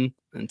F1,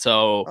 and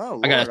so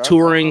I got a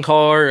touring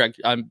car.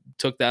 I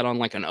took that on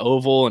like an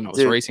oval, and I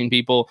was racing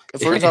people.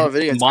 If we're talking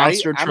video,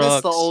 monster trucks. I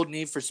miss the old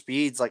Need for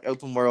Speeds, like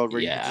open world,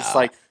 where you can just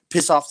like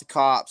piss off the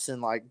cops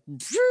and like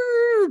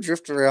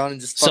drift around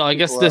and just. So I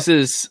guess this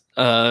is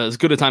as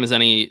good a time as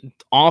any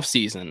off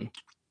season.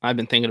 I've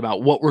been thinking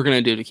about what we're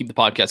gonna do to keep the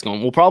podcast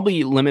going. We'll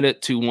probably limit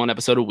it to 1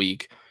 episode a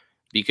week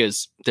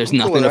because there's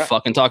nothing to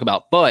fucking talk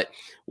about. But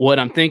what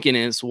I'm thinking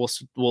is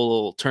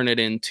we'll turn it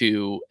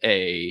into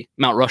a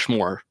Mount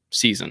Rushmore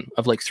season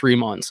of like 3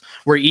 months,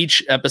 where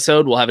each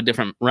episode will have a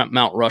different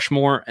Mount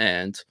Rushmore,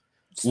 and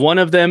one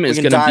of them is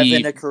going to be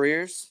into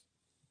careers.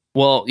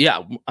 Well,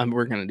 yeah,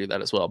 we're going to do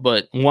that as well.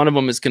 But one of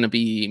them is going to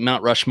be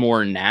Mount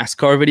Rushmore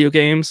NASCAR video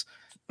games,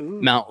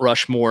 Mount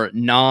Rushmore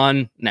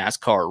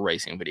non-NASCAR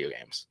racing video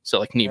games. So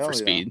like Need for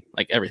Speed,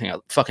 like everything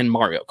else, fucking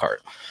Mario Kart.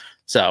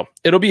 So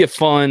it'll be a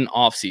fun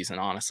off season.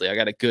 Honestly, I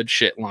got a good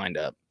shit lined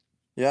up.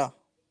 Yeah.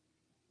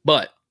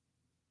 But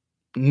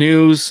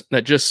news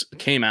that just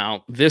came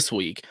out this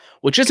week,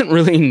 which isn't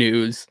really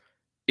news,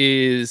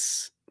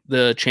 is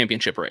the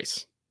championship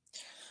race.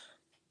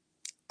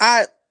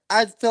 I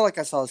feel like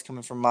I saw this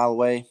coming from a mile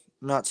away.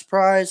 I'm not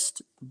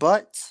surprised,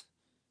 but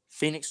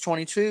Phoenix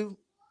 22,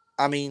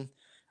 I mean,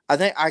 I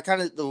think I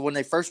kind of, when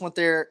they first went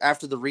there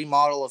after the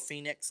remodel of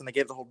Phoenix and they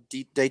gave the whole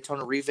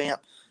Daytona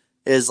revamp,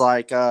 is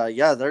like,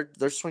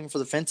 they're swinging for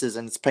the fences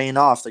and it's paying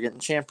off. They're getting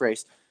champ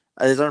race.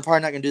 They're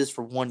probably not going to do this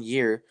for 1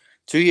 year.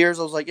 2 years,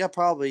 I was like, yeah,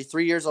 probably.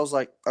 3 years, I was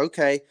like,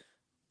 okay.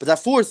 But that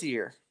 4th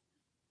year,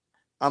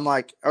 I'm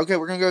like, okay,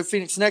 we're going to go to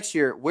Phoenix next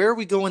year. Where are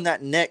we going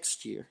that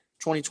next year?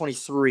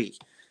 2023.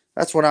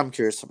 That's what I'm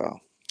curious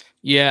about.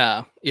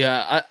 Yeah.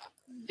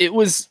 It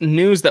was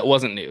news that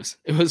wasn't news.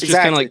 It was just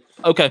kind of like,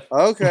 okay.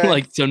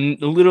 Like, so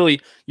literally,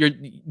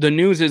 the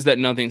news is that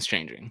nothing's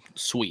changing.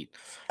 Sweet.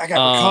 I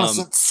got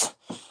reconnaissance.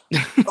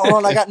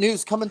 I got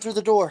news coming through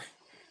the door.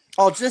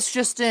 Oh,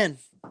 just in.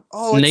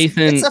 Oh,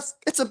 Nathan.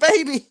 It's a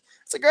baby.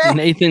 It's a girl.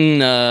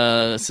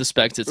 Nathan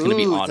suspects it's going to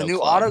be Auto the new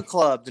Club. Auto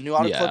Club. The new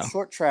Auto Club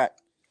short track.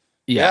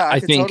 Yeah,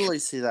 I think totally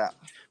see that.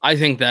 I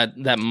think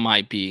that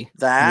might be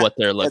what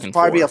they're looking for. It's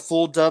probably be a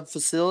full dub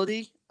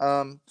facility.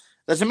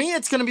 To me,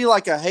 it's going to be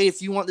like hey,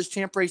 if you want this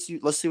champ race,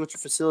 let's see what your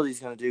facility is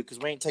going to do, because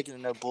we ain't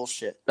taking no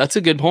bullshit. That's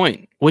a good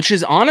point, which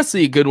is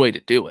honestly a good way to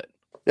do it.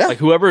 Yeah. Like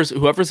whoever's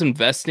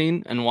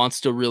investing and wants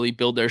to really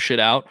build their shit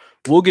out,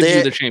 we'll give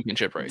you the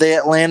championship race. The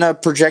Atlanta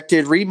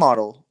projected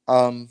remodel.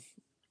 I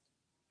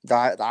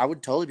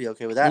would totally be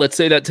okay with that. Let's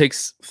say that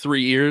takes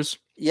 3 years.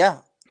 Yeah.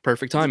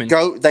 Perfect timing.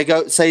 They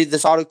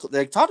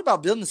talked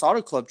about building this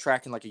Auto Club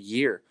track in like a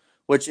year,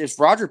 which if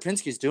Roger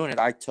Penske's doing it,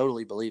 I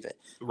totally believe it.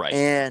 Right.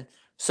 And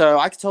so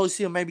I could totally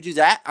see him maybe do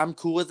that. I'm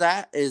cool with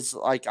that. Is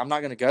like, I'm not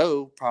going to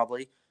go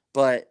probably,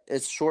 but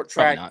it's short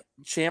track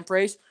champ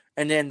race.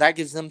 And then that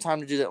gives them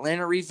time to do the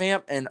Atlanta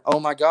revamp. And oh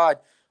my God,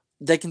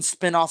 they can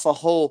spin off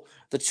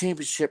the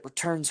championship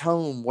returns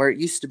home where it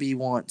used to be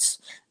once,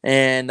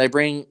 and they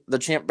bring the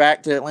champ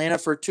back to Atlanta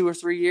for 2 or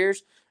 3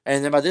 years,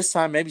 and then by this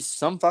time maybe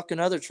some fucking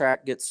other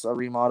track gets a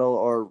remodel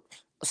or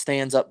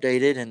stands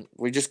updated, and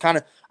we just kind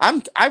of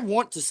I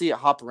want to see it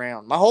hop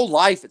around. My whole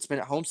life it's been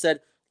at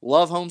Homestead.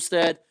 Love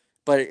Homestead,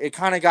 but it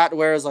kind of got to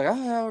where I was like, oh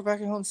yeah, we're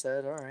back at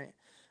Homestead, all right.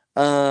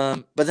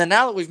 But then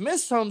now that we've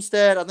missed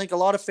Homestead, I think a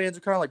lot of fans are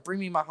kind of like, bring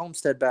me my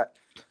Homestead back.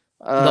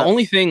 The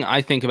only thing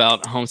I think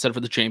about Homestead for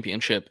the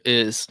championship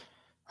is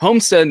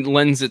Homestead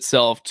lends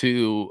itself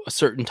to a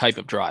certain type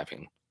of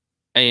driving.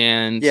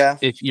 And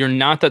if you're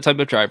not that type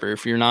of driver,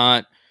 if you're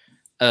not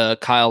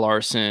Kyle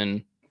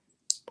Larson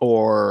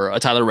or a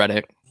Tyler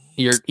Reddick,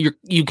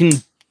 you can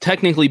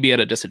technically be at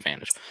a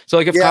disadvantage. So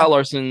like if Kyle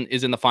Larson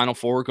is in the Final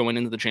Four going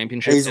into the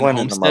championship in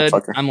Homestead,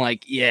 I'm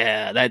like,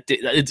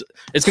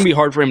 it's gonna be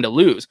hard for him to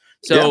lose.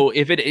 So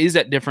if it is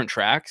at different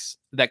tracks,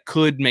 that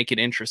could make it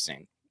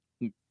interesting.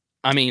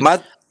 I mean, I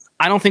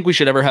don't think we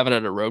should ever have it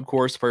at a road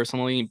course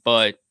personally,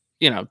 but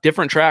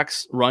different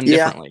tracks run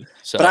differently.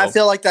 So, but I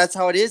feel like that's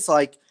how it is.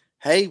 Like,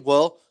 hey,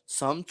 well,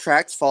 some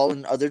tracks fall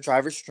in other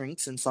drivers'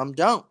 strengths and some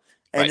don't,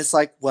 and it's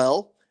like,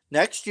 well,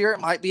 next year it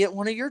might be at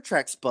one of your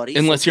tracks, buddy.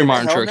 Unless you're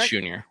Martin Truex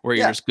Jr., where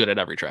you're just good at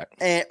every track.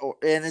 And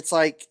it's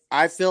like,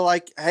 I feel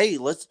like, hey,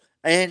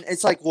 and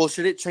it's like, well,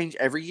 should it change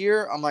every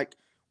year? I'm like,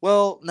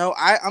 well, no,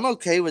 I'm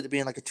okay with it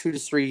being like a 2 to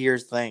 3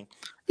 years thing.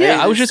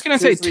 Yeah, I was just going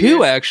to say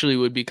 2 actually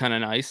would be kind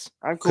of nice.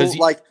 I'm cool.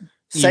 Like,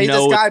 say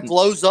this guy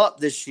blows up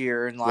this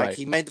year and like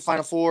he made the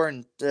Final Four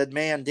and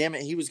man, damn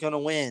it, he was going to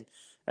win.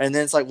 And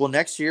then it's like, well,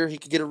 next year he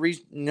could get a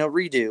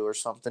redo or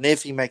something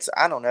if he makes.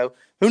 I don't know.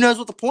 Who knows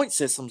what the point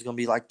system's going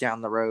to be like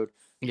down the road?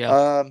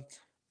 Yeah.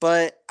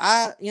 But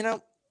I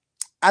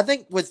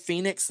think with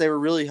Phoenix they were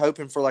really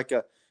hoping for like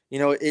a,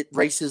 it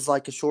races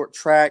like a short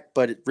track,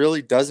 but it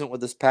really doesn't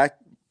with this pack.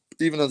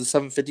 Even though the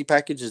 750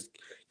 package is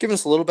giving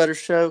us a little better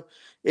show,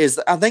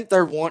 I think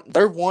they're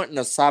wanting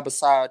a side by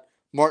side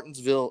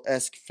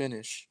Martinsville-esque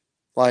finish.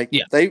 Like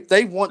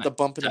they want the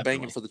bumping and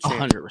banging for the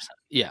champ. 100%.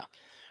 Yeah.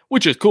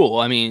 Which is cool.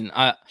 I mean,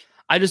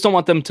 I just don't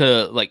want them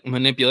to like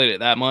manipulate it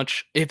that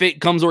much. If it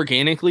comes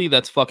organically,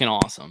 that's fucking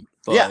awesome.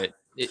 But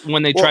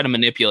when they try to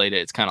manipulate it,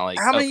 it's kind of like,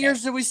 how many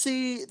years did we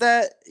see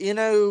that?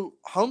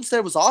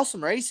 Homestead was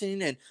awesome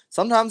racing, and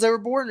sometimes they were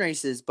boring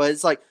races. But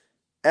it's like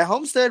at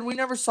Homestead, we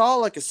never saw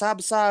like a side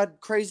by side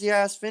crazy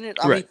ass finish.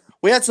 I mean,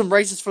 we had some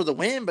races for the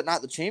win, but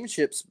not the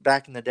championships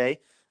back in the day.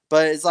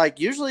 But it's like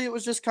usually it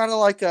was just kind of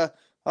like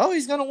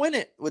he's gonna win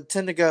it with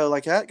 10 to go.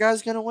 Like that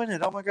guy's gonna win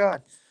it. Oh my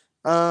god.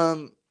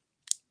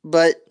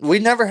 But we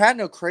never had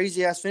no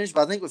crazy ass finish.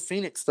 But I think with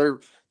Phoenix, they're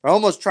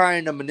almost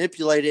trying to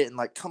manipulate it and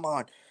like, come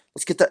on,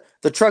 let's get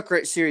the truck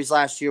race series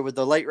last year with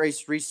the late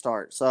race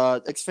restarts.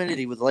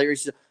 Xfinity with the late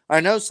race. I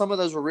know some of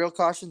those were real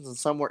cautions and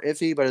some were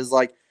iffy, but it's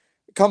like,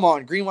 come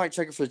on, green white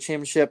checker for the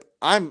championship.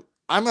 I'm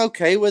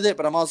okay with it,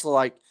 but I'm also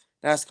like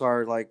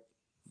NASCAR, like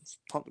let's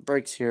pump the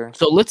brakes here.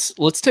 So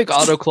let's take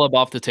Auto Club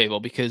off the table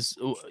because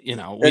we it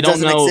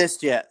don't know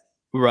exist yet.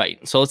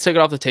 Right. So let's take it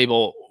off the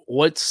table.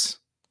 What's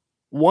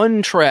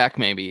one track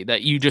maybe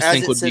that you just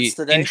think would be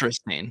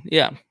interesting?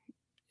 Yeah,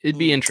 it'd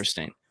be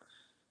interesting.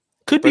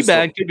 Could be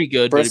bad, could be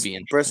good, but it'd be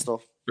interesting.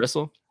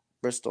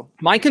 Bristol.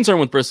 My concern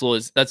with Bristol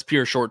is that's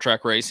pure short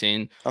track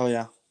racing. Oh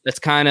yeah, that's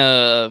kind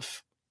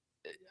of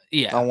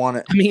I want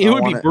it. I mean, it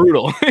would be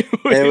brutal.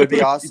 It would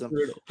be awesome.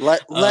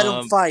 Let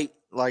them fight.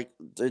 Like,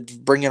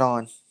 bring it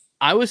on.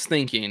 I was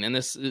thinking, and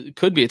this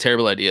could be a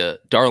terrible idea,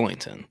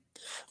 Darlington.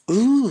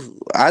 Ooh,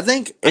 I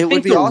think it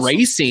would be awesome.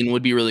 Racing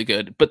would be really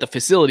good, but the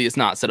facility is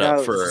not set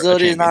up for. The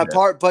facility is not a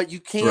part, but you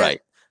can't.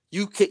 Right.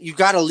 You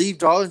got to leave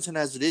Darlington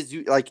as it is.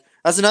 You like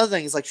that's another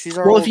thing. It's like she's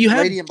our if you have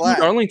lady in black.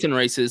 Darlington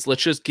races,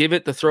 let's just give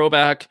it the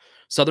throwback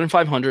Southern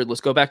 500.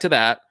 Let's go back to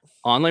that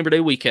on Labor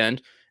Day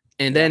weekend,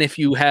 and then if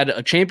you had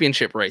a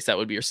championship race, that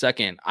would be your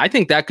second. I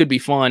think that could be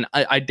fun.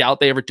 I doubt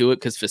they ever do it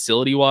because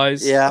facility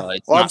wise,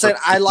 I'm saying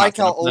I like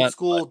how old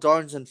school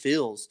Darlington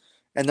feels.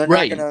 And they're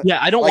not gonna. Yeah,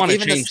 I don't want to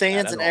even change the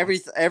stands and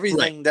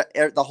everything.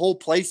 That the whole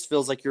place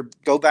feels like you're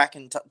go back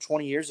in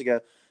 20 years ago.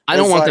 I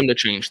don't want them to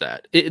change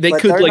that. They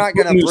could like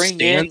put new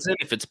stands in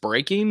if it's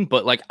breaking,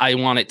 but like I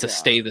want it to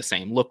stay the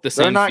same, look the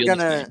same. They're not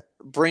gonna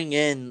bring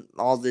in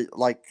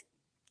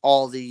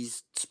all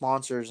these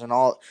sponsors and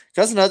all.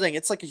 That's another thing.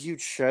 It's like a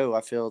huge show.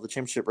 I feel the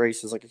championship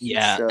race is like a huge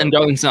show. And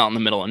Darlington's out in the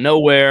middle of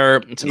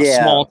nowhere. It's in a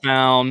small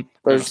town.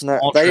 There's no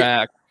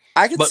track.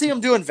 I could see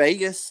them doing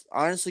Vegas.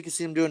 Honestly, could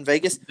see them doing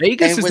Vegas.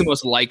 Vegas is the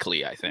most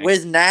likely, I think.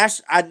 With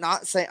Nash, I'd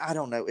not say. I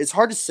don't know. It's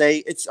hard to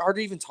say. It's hard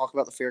to even talk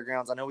about the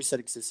fairgrounds. I know we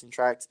said existing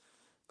tracks,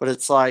 but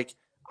it's like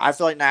I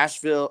feel like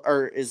Nashville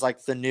is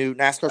like the new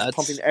NASCAR's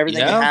pumping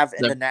everything they have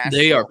in the Nashville.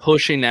 They are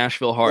pushing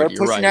Nashville hard. They're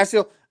pushing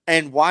Nashville,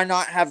 and why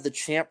not have the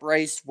champ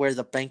race where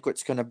the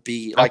banquet's going to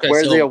be, like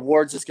where the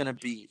awards is going to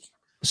be?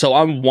 So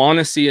I want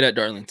to see it at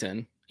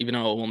Darlington, even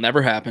though it will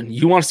never happen.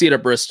 You want to see it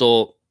at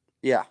Bristol.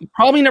 Yeah.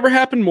 Probably never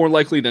happened, more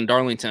likely than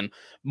Darlington.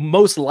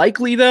 Most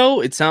likely,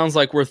 though, it sounds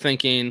like we're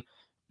thinking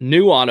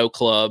new Auto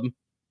Club,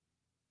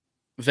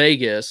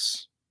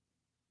 Vegas,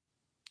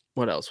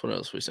 What else? What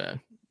else we say?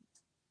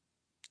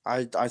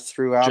 I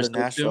threw out Just in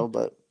Nashville,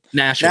 but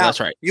Nashville. now, That's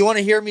right. You want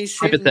to hear me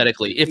shooting?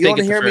 Hypothetically, if you they want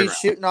to get the hear me third round.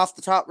 shooting off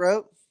the top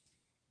rope,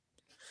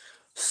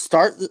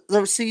 start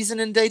the season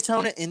in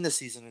Daytona, end the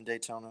season in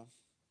Daytona.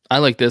 I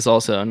like this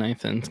also,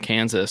 Nathan.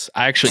 Kansas.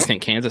 I actually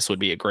think Kansas would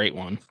be a great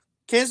one.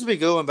 Kansas would be a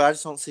good one, but I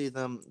just don't see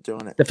them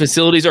doing it. The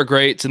facilities are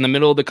great. It's in the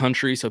middle of the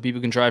country, so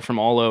people can drive from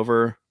all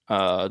over.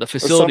 The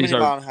facilities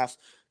are.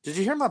 Did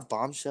you hear my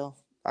bombshell?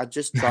 I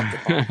just dropped a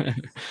bomb.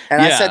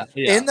 And I said,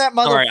 in that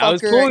motherfucker. Sorry, I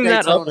was pulling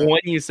that up Daytona.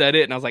 when you said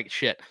it, and I was like,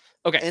 shit.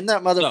 Okay. In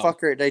that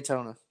motherfucker at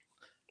Daytona.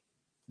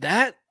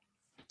 That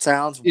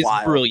sounds is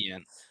wild.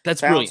 Brilliant.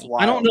 That's Sounds brilliant.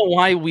 wild. I don't know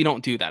why we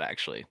don't do that,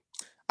 actually.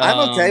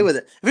 I'm okay with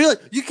it. If you're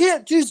like, you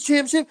can't choose the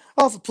championship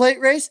off a plate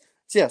race.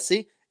 Yeah,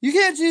 see? You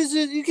can't choose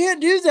it. You can't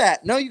do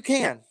that. No, you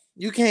can.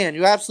 You can.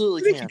 You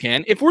absolutely can. You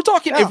can. If we're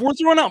talking, if we're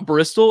throwing out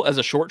Bristol as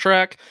a short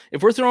track,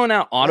 if we're throwing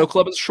out Auto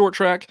Club as a short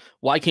track,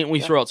 why can't we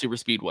throw out super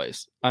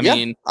speedways? I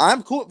mean,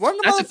 I'm cool. Run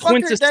the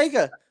motherfucker at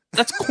Dega.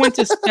 That's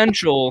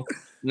quintessential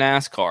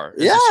NASCAR.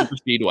 Is a super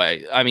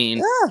speedway. I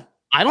mean,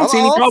 I don't see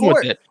any problem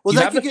with it. Well, You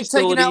they have could the get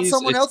taken out in facilities,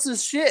 someone it's-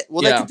 else's shit.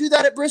 Well, they could do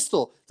that at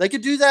Bristol. They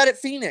could do that at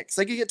Phoenix.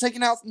 They could get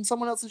taken out in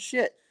someone else's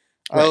shit.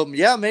 Right.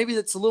 Yeah, maybe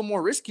that's a little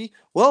more risky.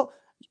 Well,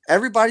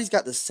 everybody's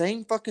got the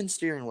same fucking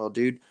steering wheel,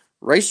 dude.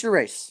 Race your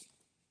race.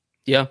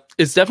 Yeah,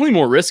 it's definitely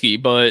more risky,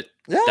 but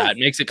that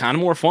makes it kind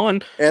of more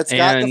fun. It's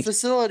got the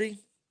facility.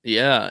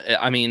 Yeah,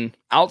 I mean,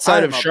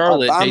 outside of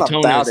Charlotte,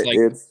 Daytona is like.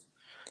 Dude.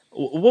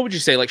 What would you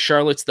say? Like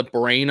Charlotte's the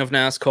brain of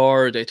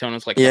NASCAR.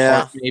 Daytona's like the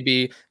heart,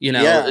 maybe. You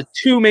know,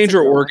 two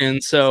major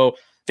organs. So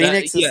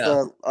Phoenix is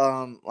the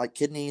like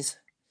kidneys.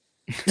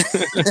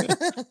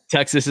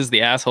 Texas is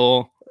the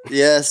asshole.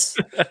 Yes,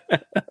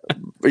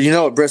 but you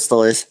know what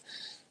Bristol is?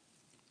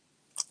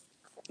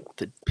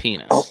 The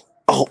penis.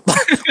 Oh,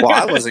 well,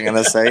 I wasn't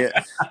gonna say it.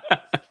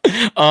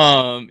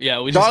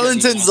 Yeah, we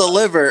Darlington's the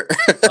liver.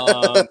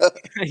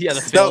 Yeah,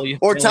 the failing,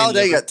 or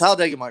Talladega.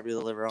 Talladega might be the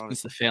liver. Honestly,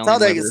 it's the failing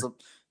Talladega's liver.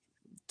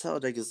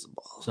 Talladega's the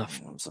balls.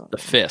 The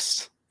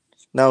fist.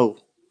 No,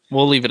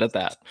 we'll leave it at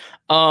that.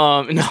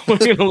 No, we're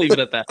gonna leave it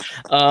at that.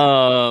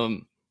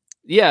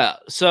 Yeah.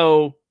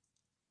 So,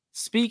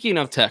 speaking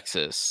of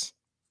Texas,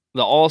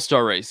 the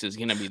All-Star race is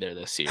gonna be there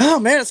this year. Oh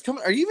man, it's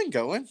coming. Are you even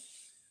going?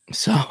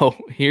 So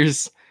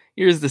here's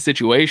the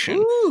situation.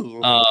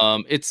 Ooh.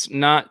 It's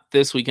not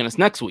this weekend; it's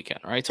next weekend,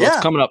 right? So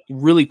it's coming up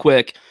really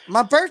quick.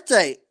 My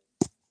birthday.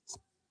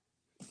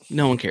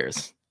 No one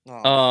cares.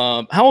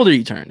 How old are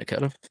you turning,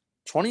 Dakota?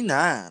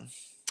 29.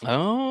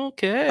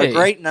 Okay. A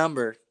great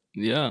number.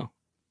 Yeah.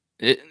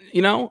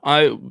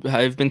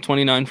 I've been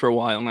 29 for a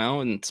while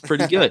now, and it's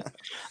pretty good.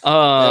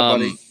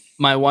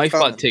 My wife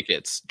bought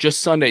tickets,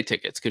 just Sunday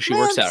tickets, because she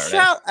works Saturday.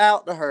 Shout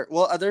out to her.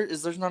 Well,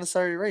 there's not a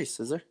Saturday race,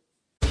 is there?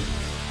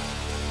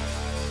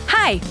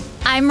 Hi,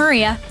 I'm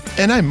Maria.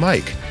 And I'm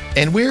Mike.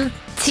 And we're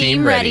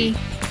Team Ready.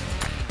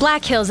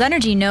 Black Hills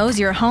Energy knows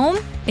your home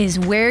is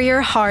where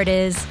your heart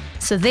is,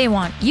 so they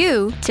want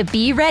you to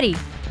be ready.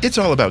 It's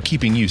all about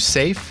keeping you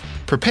safe,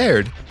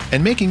 prepared,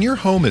 and making your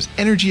home as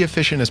energy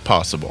efficient as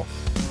possible.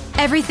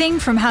 Everything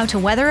from how to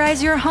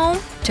weatherize your home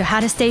to how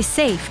to stay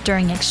safe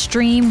during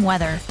extreme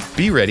weather.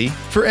 Be ready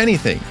for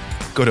anything.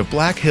 Go to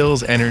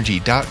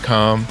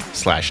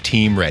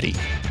blackhillsenergy.com/team ready.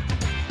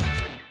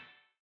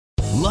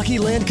 Lucky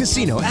Land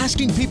Casino,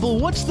 asking people,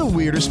 what's the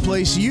weirdest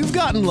place you've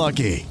gotten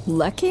lucky?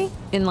 Lucky?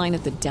 In line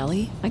at the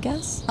deli, I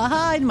guess?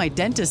 Aha, in my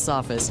dentist's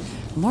office.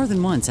 More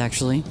than once,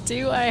 actually.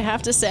 Do I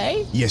have to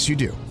say? Yes, you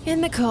do. In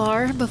the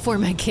car before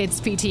my kids'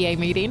 PTA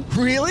meeting.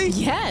 Really?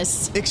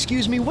 Yes.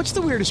 Excuse me, what's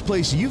the weirdest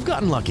place you've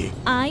gotten lucky?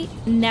 I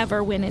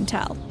never win and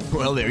tell.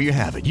 Well, there you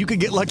have it. You can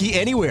get lucky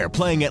anywhere,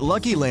 playing at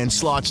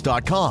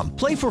LuckyLandSlots.com.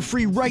 Play for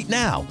free right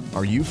now.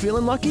 Are you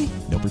feeling lucky?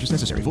 No purchase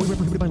necessary. Void where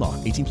prohibited by law.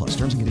 18 plus.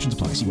 Terms and conditions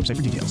apply. See website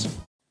for details.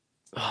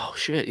 Oh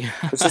shit! Yeah.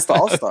 It's just the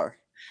All-Star.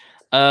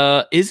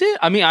 Is it?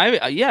 I mean,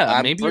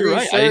 maybe you're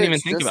right. Sure I didn't even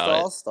think about it.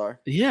 All-Star.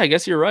 Yeah, I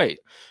guess you're right.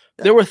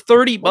 There were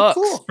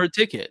 $30 per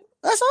ticket.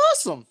 That's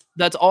awesome.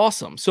 That's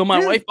awesome. So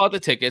my wife bought the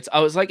tickets. I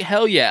was like,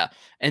 hell yeah.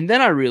 And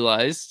then I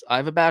realized I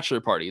have a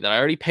bachelor party that I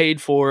already paid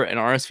for and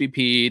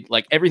RSVP'd.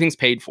 Like everything's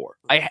paid for.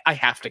 I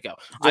have to go.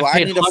 Do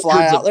I need to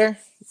fly out there?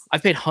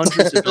 I've paid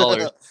hundreds of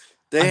dollars.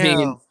 Damn. I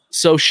mean,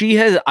 so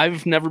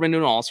I've never been to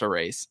an All-Star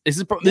race.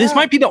 This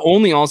might be the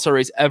only All-Star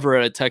race ever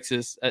at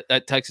Texas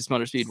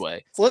Motor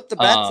Speedway. Flip the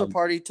bachelor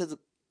party to the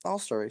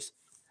All-Star race.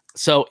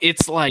 So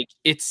it's going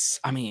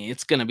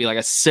to be like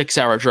a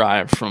 6-hour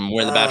drive from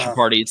where the bachelor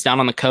party. It's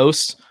down on the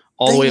coast,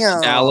 all the way up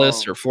to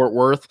Dallas or Fort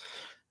Worth.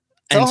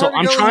 And so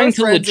I'm trying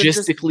to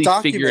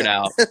logistically figure it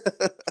out.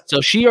 So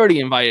she already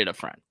invited a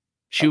friend.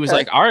 She was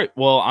like, all right,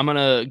 well, I'm going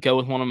to go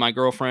with one of my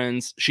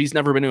girlfriends. She's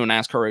never been to a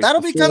NASCAR race.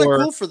 That'll be kind of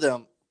cool for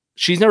them.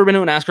 She's never been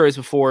to a NASCAR race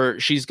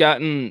before. She's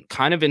gotten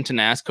kind of into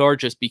NASCAR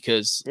just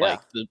because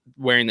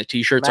wearing the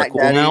t-shirts are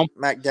cool now.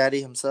 Mac Daddy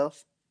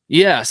himself.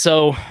 Yeah.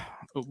 So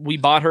we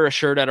bought her a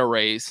shirt at a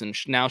race, and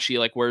now she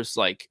wears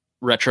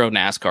retro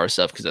NASCAR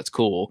stuff because that's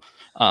cool.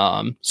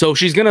 So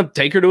she's gonna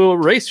take her to a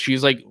race.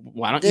 She's like,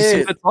 "Why don't you see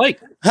what it's like?"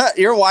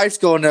 Your wife's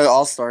going to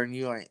All-Star and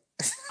you ain't.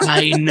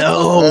 I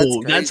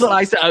know. That's what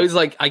I said. I was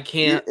like, I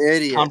can't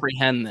idiot.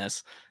 comprehend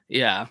this.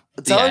 Yeah.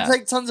 Tell her to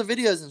take tons of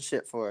videos and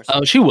shit for us.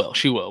 Oh, she will.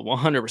 She will.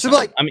 100%. So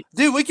like, I mean,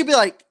 dude, we could be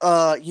like,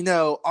 you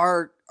know,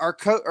 our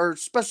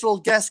special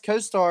guest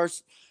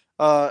co-stars,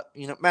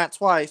 you know, Matt's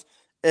wife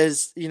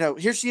is, you know,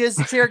 here she is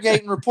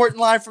chairgating, reporting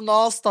live from the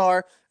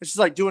All-Star, and she's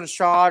like doing a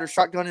shot or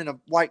shotgun in a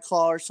White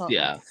Claw or something.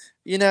 Yeah.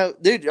 You know,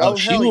 dude. Oh,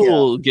 she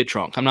will get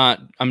drunk. I'm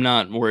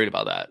not worried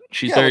about that.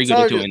 She's very good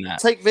at doing that.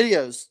 Take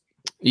videos.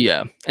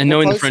 Yeah, and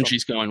knowing the friend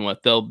she's going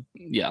with, they'll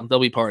be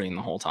partying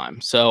the whole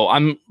time. So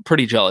I'm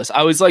pretty jealous.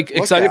 I was like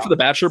excited for the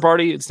bachelor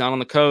party. It's down on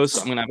the coast.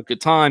 I'm gonna have a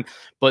good time.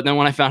 But then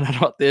when I found out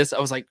about this, I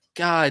was like,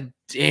 God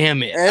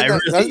damn it!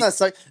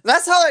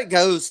 That's how it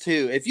goes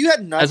too. If you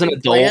had nothing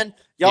planned,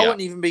 y'all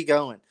wouldn't even be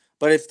going.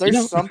 But if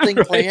there's something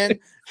planned,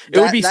 it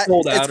would be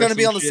sold out. It's gonna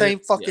be on the same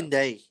fucking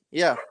day.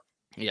 Yeah.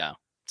 Yeah.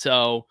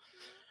 So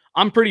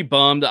I'm pretty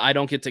bummed I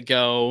don't get to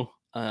go.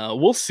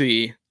 We'll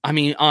see. I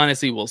mean,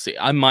 honestly, we'll see.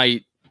 I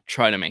might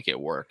try to make it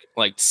work.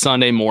 Like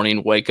Sunday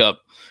morning, wake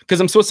up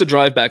because I'm supposed to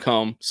drive back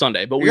home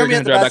Sunday, but we're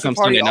gonna drive back home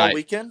Sunday night.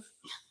 Weekend?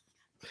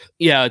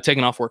 Yeah,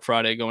 taking off work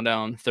Friday, going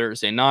down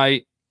Thursday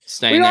night,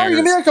 staying there. You're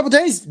gonna be there a couple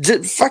days.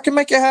 Just fucking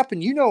make it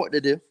happen. You know what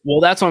to do. Well,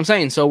 that's what I'm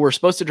saying. So we're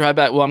supposed to drive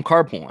back. Well, I'm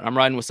carpooling. I'm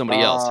riding with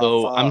somebody else.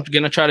 So I'm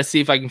gonna try to see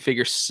if I can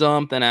figure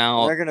something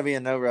out. They're gonna be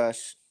in no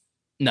rush.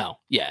 No,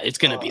 yeah, it's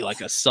gonna be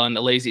like a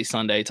lazy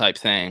Sunday type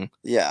thing.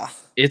 Yeah,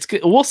 it's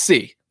good. We'll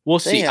see. We'll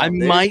see. I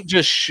dude. might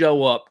just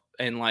show up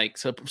and like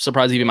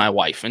surprise even my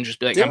wife and just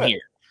be like, I'm here.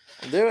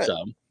 Do it. So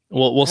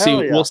we'll see.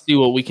 Yeah. We'll see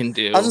what we can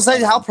do. I was gonna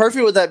say, how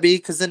perfect would that be?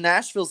 Because then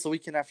Nashville's the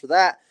weekend after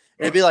that.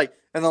 It'd be like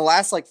in the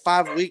last like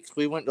 5 weeks,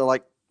 we went to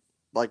like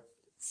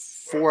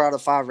 4 out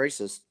of 5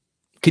 races.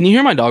 Can you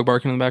hear my dog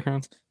barking in the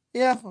background?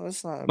 Yeah, well,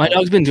 that's not. My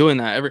dog's been doing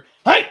that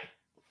Hey,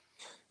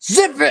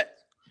 zip it,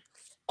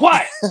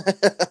 quiet.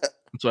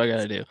 That's what I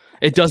gotta do.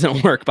 It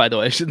doesn't work, by the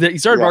way. He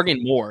started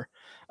barking more.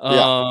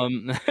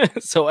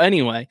 So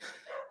anyway,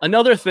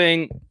 another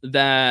thing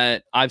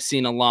that I've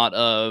seen a lot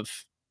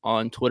of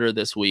on Twitter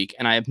this week,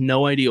 and I have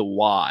no idea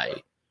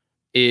why,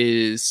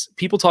 is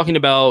people talking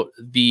about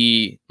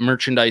the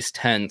merchandise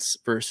tents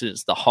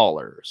versus the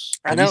haulers.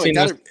 I know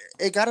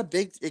it got a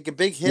big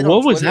hit.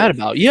 What was that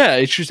about? Yeah,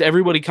 it's just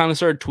everybody kind of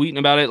started tweeting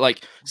about it.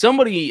 Like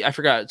somebody, I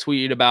forgot,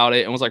 tweeted about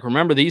it and was like,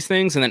 "Remember these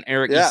things?" And then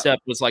Eric Estep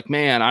was like,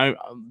 "Man,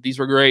 these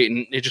were great,"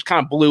 and it just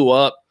kind of blew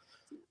up.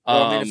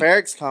 Well, I mean, if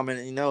Eric's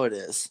commenting, you know it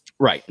is.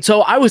 Right.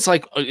 So I was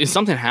like, is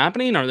something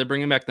happening? Are they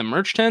bringing back the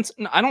merch tents?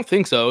 No, I don't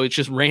think so. It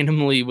just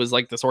randomly was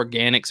like this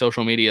organic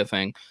social media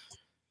thing.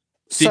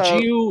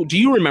 Do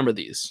you remember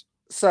these?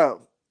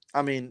 So,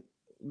 I mean,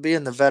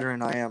 being the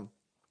veteran I am,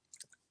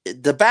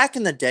 back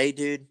in the day,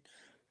 dude,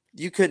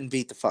 you couldn't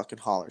beat the fucking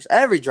haulers.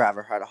 Every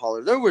driver had a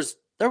hauler. There was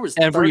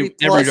every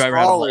driver had a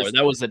hauler.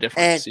 That was the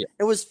difference. And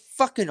it was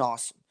fucking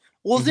awesome.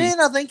 Well, then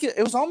I think it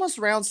was almost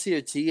around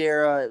COT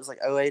era. It was like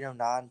 08,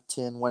 09,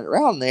 10, went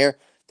around there.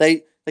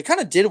 They kind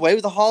of did away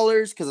with the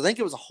haulers because I think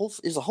it was a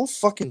whole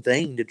fucking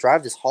thing to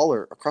drive this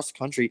hauler across the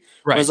country.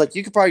 Right. It was like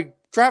you could probably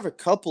drive a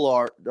couple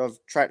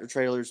of tractor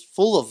trailers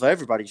full of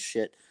everybody's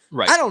shit.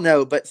 Right. I don't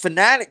know, but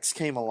Fanatics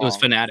came along. It was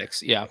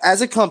Fanatics, yeah.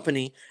 As a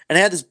company, and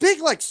they had this big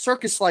like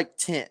circus-like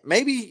tent.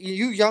 Maybe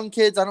you young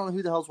kids, I don't know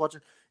who the hell's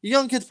watching. You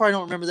young kids probably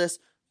don't remember this,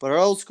 but our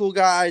old school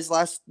guys,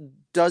 last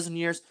dozen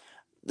years,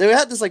 they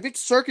had this like big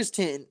circus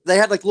tent. They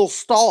had like little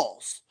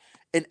stalls,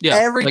 and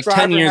every like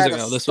driver 10 years had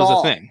ago, this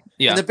stall. was a thing.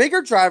 Yeah, and the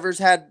bigger drivers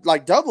had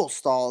like double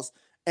stalls,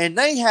 and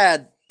they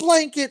had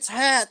blankets,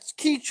 hats,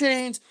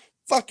 keychains,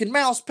 fucking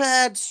mouse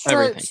pads,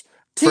 shirts,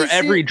 for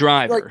every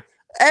driver. Like,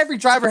 every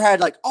driver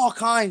had like all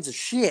kinds of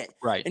shit.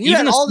 Right. And you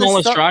even had the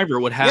smallest driver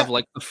would have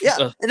like a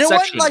and it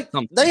section wasn't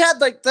like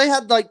they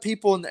had like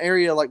people in the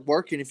area like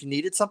working if you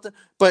needed something,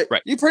 but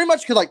you pretty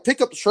much could like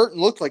pick up the shirt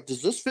and look like,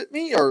 does this fit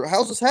me or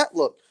how's this hat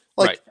look?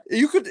 Like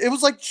you could, it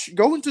was like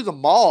going through the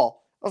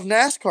mall of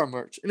NASCAR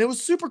merch, and it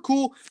was super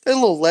cool. They had a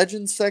little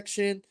legends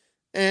section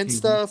and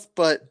stuff,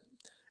 but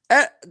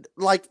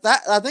like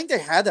that, I think they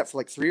had that for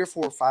like 3 or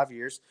 4 or 5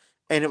 years,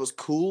 and it was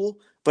cool.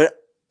 But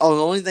the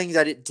only thing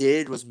that it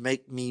did was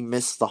make me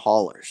miss the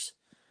haulers,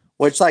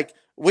 which like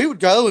we would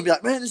go and be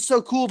like, man, this is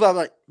so cool. But I'm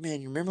like,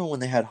 man, you remember when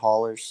they had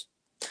haulers?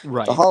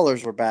 Right. The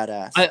haulers were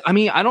badass. I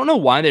mean, I don't know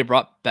why they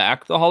brought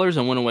back the haulers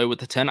and went away with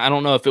the 10. I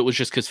don't know if it was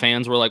just because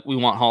fans were like, we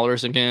want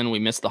haulers again. We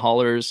missed the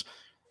haulers.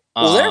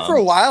 Well, there for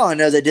a while, I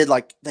know they did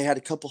like, they had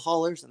a couple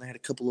haulers and they had a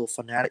couple little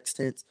Fanatics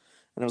tents.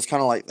 And it was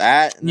kind of like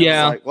that. And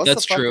yeah, like, what's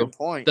that's the true.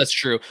 Point? That's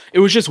true. It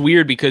was just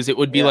weird because it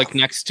would be like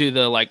next to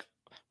the like,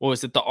 what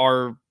was it? The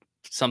R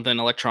something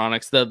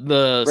electronics,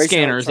 the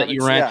scanners that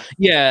you ran.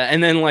 Yeah.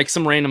 And then like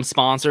some random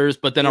sponsors,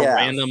 but then a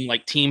random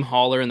like team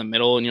hauler in the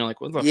middle. And you're like,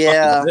 what the fuck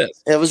is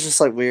this? It was just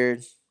like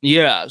weird.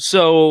 Yeah,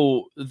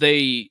 so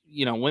they,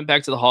 went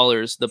back to the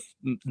haulers.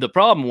 The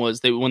problem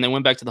was when they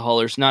went back to the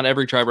haulers, not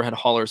every driver had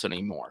haulers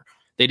anymore.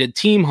 They did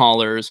team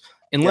haulers,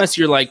 unless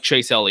you're like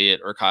Chase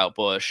Elliott or Kyle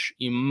Busch.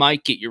 You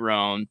might get your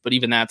own, but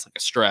even that's like a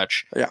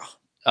stretch. Yeah.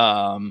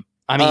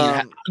 I I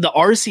mean, the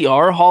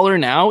RCR hauler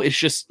now is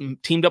just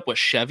teamed up with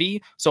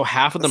Chevy, so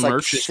half of the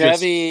merch is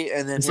Chevy,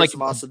 and then it's like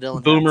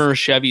boomer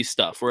Chevy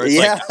stuff where it's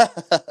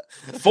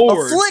like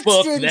Ford,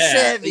 fuck that.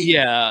 Chevy.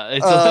 Yeah,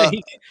 it's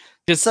like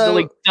just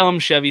like dumb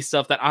Chevy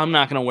stuff that I'm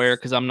not gonna wear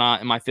because I'm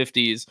not in my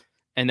 50s.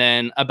 And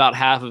then about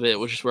half of it,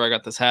 which is where I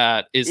got this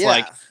hat, is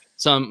like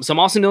some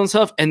Austin Dillon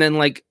stuff, and then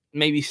like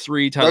maybe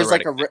 3 Tyler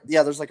Reddick.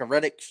 There's like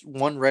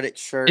one Reddick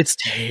shirt. It's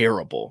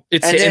terrible.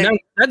 And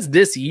that's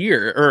this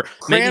year, or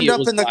crammed maybe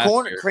up in the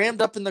corner. Year.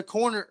 Crammed up in the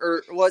corner,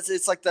 or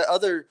it's like the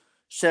other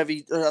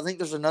Chevy. I think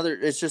there's another.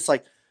 It's just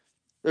like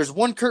there's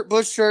one Kurt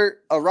Busch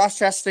shirt, a Ross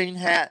Chastain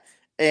hat,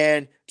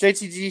 and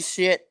JTG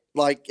shit.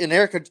 Like an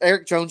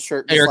Eric Jones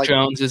shirt. Eric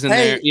Jones is in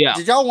there. Yeah.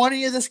 Did y'all want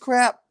any of this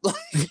crap?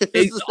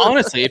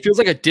 Honestly, it feels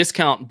like a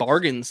discount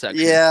bargain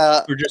section.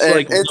 Yeah. For just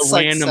like the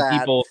random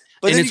people.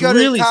 But then you go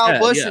to Kyle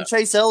Busch and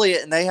Chase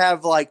Elliott, and they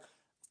have like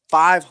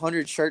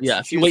 500 shirts. Yeah.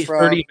 If you wait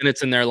 30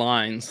 minutes in their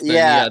lines,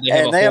 then they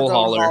have a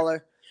whole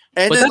hauler.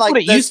 And but then, that's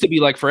what it used to be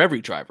like for every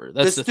driver.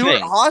 That's the Stuart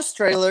thing. Haas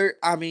trailer.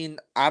 I mean,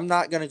 I'm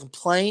not going to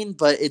complain,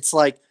 but it's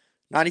like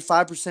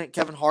 95%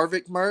 Kevin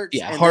Harvick merch.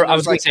 Yeah, I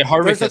was going to say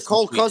Harvick. There's a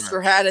Cole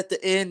Custer hat at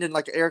the end and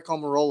like an Eric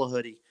Almirola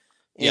hoodie.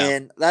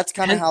 And that's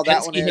kind of how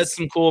that one is. Penske has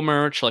some cool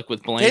merch, like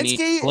with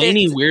Blaney.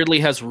 Blaney weirdly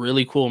has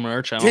really cool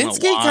merch. I don't know why.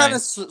 Penske kind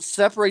of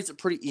separates it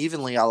pretty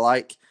evenly, I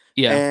like.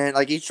 Yeah. And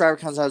like each driver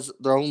kind of has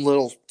their own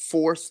little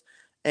fourth.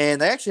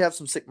 And they actually have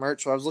some sick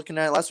merch. So I was looking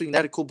at it last week and they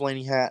had a cool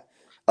Blaney hat.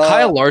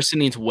 Kyle Larson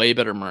needs way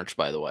better merch,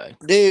 by the way.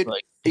 Dude,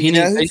 like, he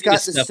needs to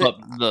step up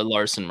the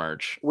Larson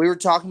merch. We were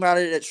talking about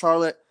it at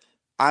Charlotte.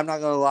 I'm not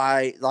going to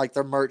lie. Like,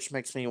 their merch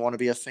makes me want to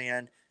be a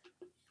fan.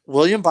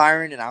 William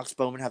Byron and Alex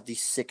Bowman have the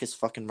sickest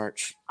fucking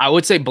merch. I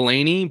would say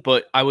Blaney,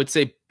 but I would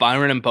say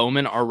Byron and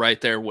Bowman are right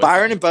there with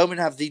Byron and Bowman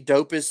have the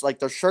dopest. Like,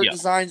 their shirt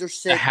designs are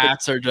sick. The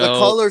hats are dope. The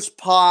colors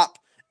pop.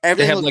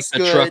 Everything they have looks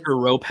like the good. trucker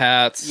rope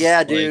hats.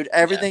 Yeah, dude.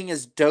 Everything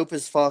is dope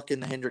as fuck in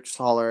the Hendricks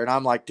hauler. And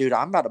I'm like, dude,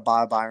 I'm about to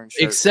buy a Byron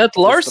shirt. Except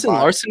Larson.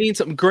 Larson needs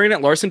some.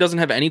 Granted, Larson doesn't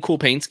have any cool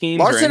paint schemes.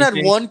 Larson or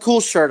had one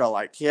cool shirt I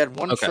liked. He had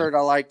one Okay. shirt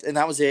I liked, and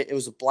that was it. It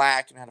was a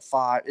black and had a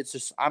 5. It's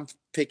just, I'm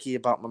picky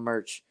about my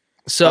merch.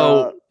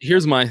 So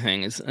here's my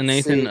thing: is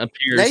Nathan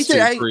appears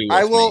to agree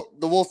with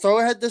me. We'll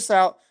throw this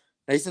out.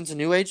 Nathan's a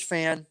New Age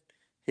fan.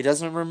 He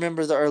doesn't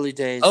remember the early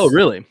days. Oh,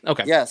 really?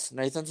 Okay. Yes,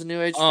 Nathan's a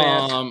New Age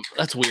fan.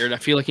 That's weird. I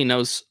feel like he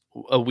knows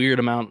a weird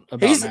amount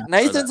about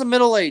Nathan's a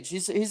middle age.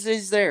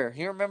 He's there.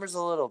 He remembers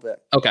a little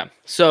bit. Okay,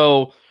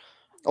 so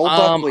Old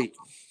Buckwheat.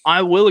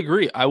 I will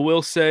agree. I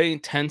will say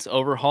tents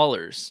over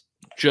haulers,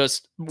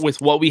 just with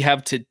what we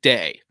have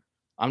today.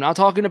 I'm not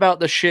talking about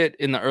the shit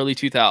in the early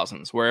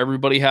 2000s where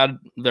everybody had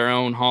their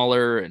own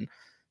hauler and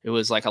it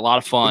was like a lot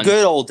of fun. The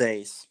good old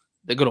days.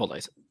 The good old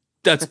days.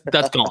 That's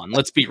gone.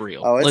 Let's be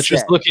real. Let's dead.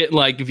 just look at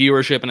like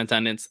viewership and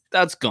attendance.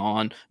 That's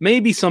gone.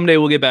 Maybe someday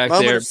we'll get back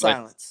Moment there. of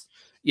silence.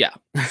 Yeah.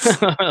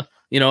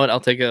 You know what? I'll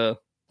take a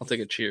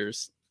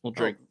cheers. We'll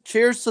drink.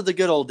 Cheers to the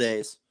good old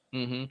days.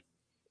 Mm-hmm.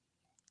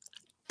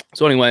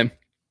 So anyway,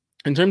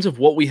 in terms of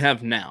what we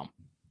have now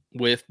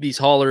with these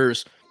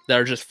haulers that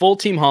are just full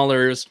team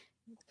haulers,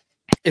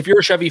 if you're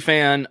a Chevy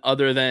fan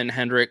other than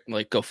Hendrick,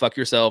 like go fuck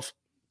yourself.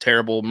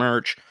 Terrible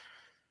merch.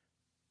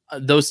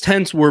 Those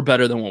tents were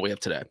better than what we have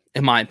today,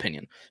 in my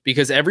opinion,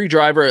 because every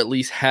driver at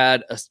least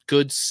had a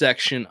good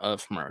section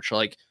of merch.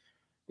 Like,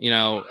 you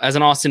know, as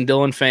an Austin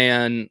Dillon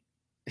fan,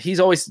 he's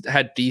always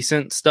had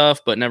decent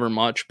stuff, but never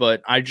much.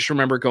 But I just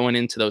remember going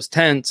into those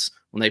tents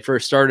when they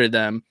first started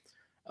them.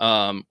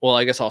 Well,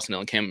 I guess Austin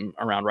Dillon came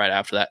around right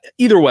after that.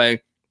 Either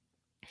way,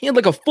 he had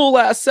like a full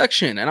ass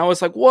section, and I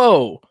was like,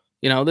 whoa.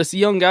 You know, this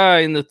young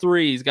guy in the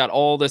 3's got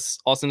all this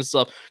awesome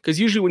stuff. Because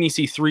usually when you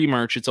see 3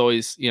 merch, it's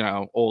always, you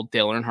know, old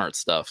Dale Earnhardt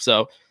stuff.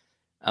 So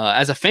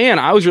as a fan,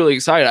 I was really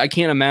excited. I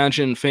can't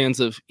imagine fans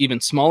of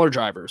even smaller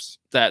drivers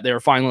that they're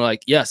finally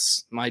like,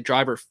 yes, my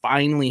driver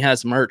finally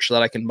has merch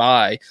that I can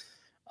buy.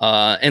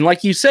 And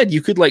like you said,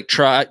 you could like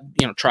try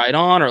it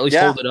on or at least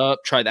hold it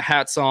up, try the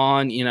hats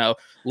on, you know,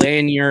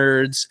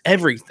 lanyards,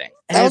 everything.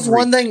 That was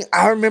one thing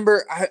I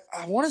remember.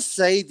 I want to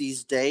say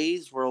these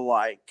days were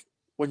like,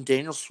 when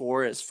Daniel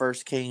Suarez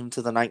first came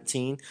to the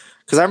 19,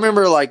 because I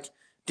remember like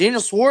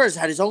Daniel Suarez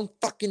had his own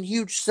fucking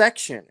huge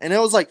section, and it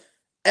was like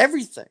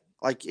everything,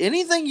 like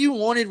anything you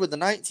wanted with the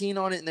 19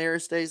 on it in the Air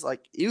Stays,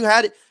 like you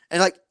had it,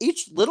 and like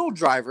each little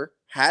driver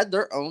had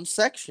their own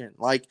section,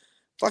 like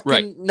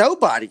fucking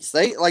nobody's.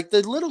 They like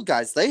the little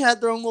guys, they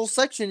had their own little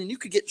section, and you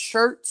could get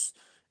shirts,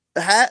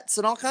 hats,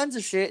 and all kinds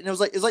of shit, and it was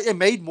like it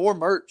made more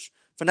merch.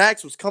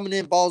 Fanatics was coming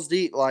in balls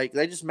deep, like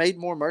they just made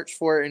more merch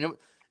for it, and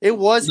it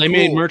was they cool.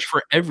 made merch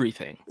for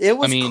everything. It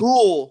was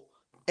cool,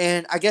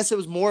 and I guess it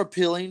was more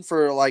appealing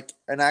for like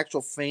an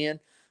actual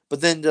fan.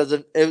 But then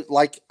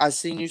like I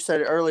seen you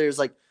said it earlier, it's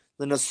like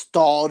the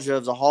nostalgia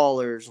of the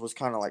haulers was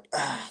kind of like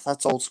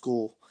that's old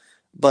school.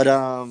 But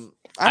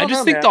I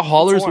just think the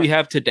haulers we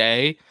have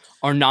today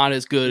are not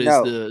as good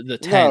as the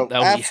tent that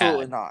we had.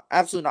 Absolutely not.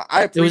 Absolutely not.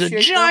 I appreciate it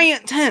was a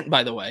giant tent,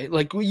 by the way.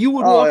 Like you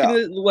would walk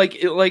into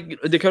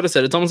like Dakota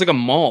said, it's almost like a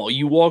mall.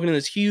 You walk into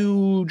this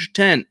huge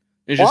tent.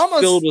 It's just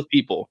filled with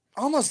people.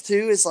 Almost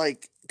too is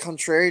like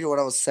contrary to what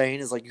I was saying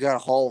is like you got to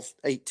haul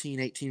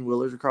 18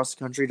 wheelers across the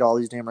country to all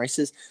these damn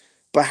races.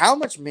 But how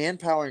much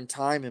manpower and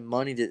time and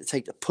money did it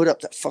take to put up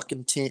that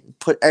fucking tent and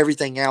put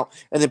everything out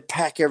and then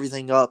pack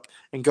everything up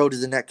and go to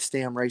the next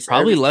damn race?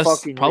 Probably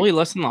less than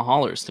the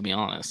haulers, to be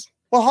honest.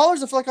 Well,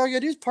 haulers, I feel like all you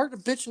gotta do is park the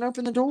bitch and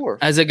open the door.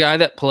 As a guy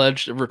that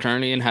pledged a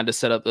fraternity and had to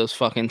set up those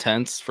fucking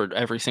tents for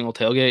every single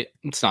tailgate,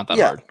 it's not that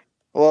hard.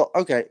 Well,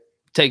 okay.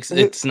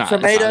 It's not.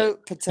 Potato.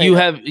 You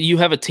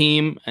have a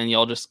team and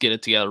y'all just get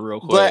it together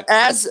real quick. But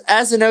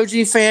as an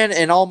OG fan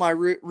and all my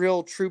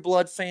real True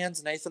Blood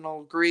fans, Nathan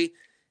will agree,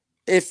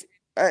 if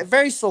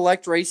very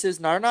select races,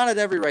 not at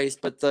every race,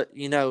 but the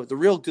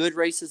real good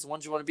races, the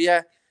ones you want to be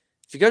at.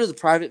 If you go to the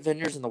private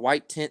vendors in the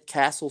White Tent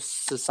Castle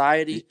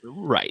Society,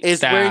 right,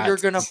 is where you're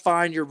gonna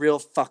find your real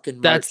fucking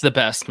merch. That's the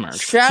best merch.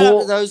 Shout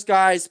out to those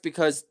guys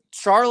because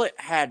Charlotte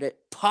had it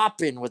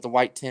popping with the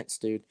white tents,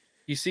 dude.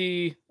 You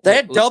see, they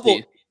had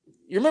double.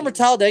 You remember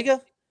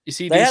Talladega? You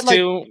see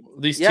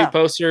these two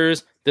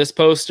posters, this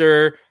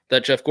poster,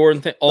 that Jeff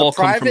Gordon thing, all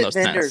come from those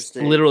tents.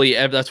 Dude. Literally,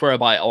 that's where I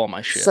buy all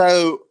my shit.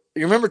 So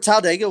you remember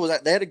Talladega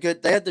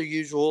they had their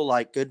usual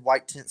like good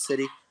white tent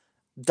city.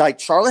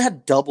 Like Charlotte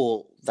had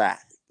double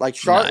that. Like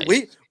Charlotte,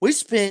 we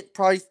spent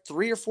probably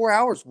 3 or 4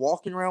 hours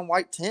walking around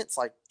white tents.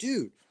 Like,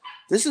 dude,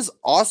 this is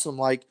awesome.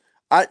 Like,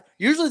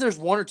 usually there's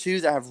 1 or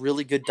 2 that have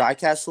really good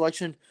diecast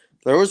selection.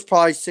 There was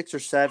probably 6 or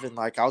 7.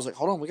 Like, I was like,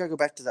 hold on, we gotta go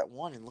back to that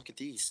one and look at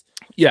these.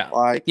 Yeah,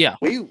 like,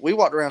 we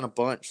walked around a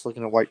bunch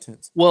looking at white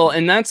tents. Well,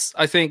 and that's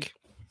I think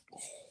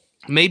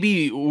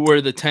maybe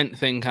where the tent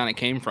thing kind of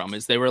came from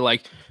is they were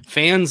like,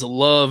 fans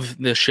love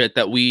this shit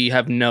that we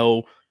have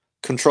no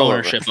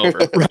ownership over.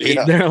 Right?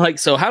 Yeah. They're like,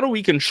 so how do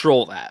we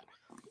control that?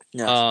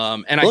 Yes.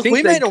 And I think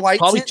we made a white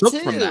probably tent took too.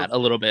 from that a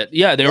little bit.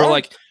 Yeah, they were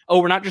like, oh,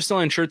 we're not just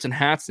selling shirts and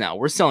hats now.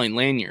 We're selling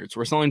lanyards.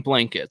 We're selling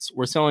blankets.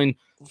 We're selling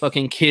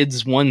fucking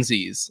kids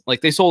onesies. Like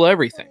they sold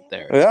everything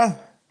there. Yeah.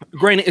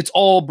 Granted, it's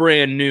all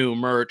brand new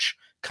merch.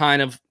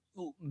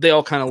 They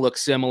all kind of look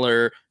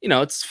similar. You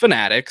know, it's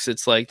Fanatics.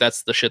 It's like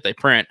that's the shit they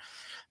print.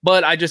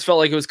 But I just felt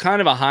like it was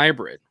kind of a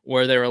hybrid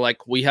where they were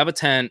like, we have a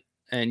tent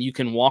and you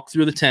can walk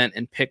through the tent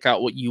and pick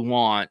out what you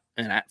want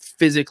and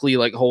physically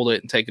like hold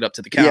it and take it up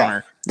to the counter.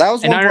 Yeah, that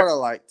was one part I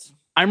liked.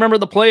 I remember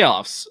the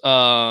playoffs.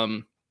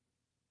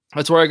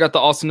 That's where I got the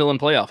Austin Dillon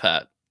playoff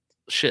hat.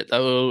 Shit, that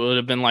would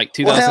have been like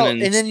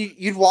 2016, and then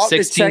you'd walk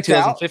to check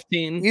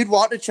 2015. You'd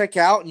walk to check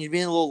out, and you'd be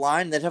in a little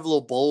line. And they'd have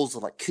little bowls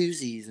of like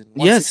koozies and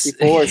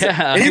 164s.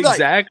 Yeah,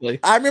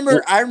 exactly. I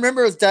remember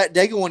it was that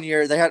Dega one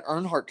year. They had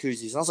Earnhardt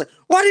koozies, and I was like,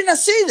 "Why didn't I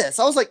see this?"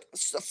 I was like,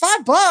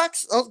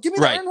 $5. Oh, give me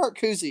the Earnhardt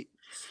koozie.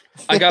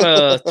 I got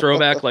a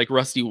throwback like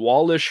Rusty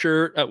Wallace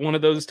shirt at one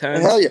of those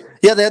tents. Hell yeah,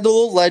 yeah. They had the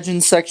little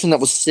legend section that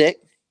was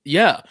sick.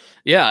 Yeah,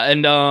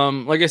 and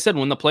like I said,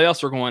 when the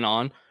playoffs were going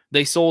on,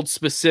 they sold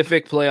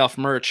specific playoff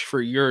merch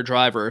for your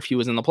driver if he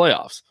was in the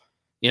playoffs.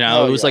 You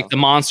know, it was like the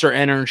Monster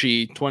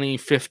Energy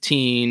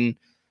 2015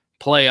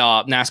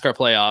 NASCAR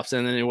playoffs,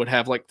 and then it would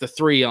have like the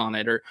 3 on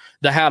it, or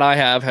the hat I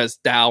have has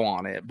Dow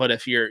on it. But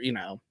if you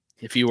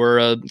were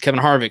a Kevin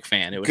Harvick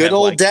fan, it would good have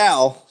old like,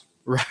 Dow.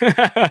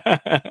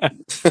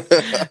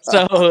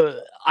 So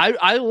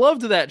I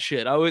loved that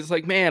shit. I was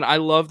like, man, I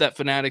love that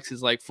Fanatics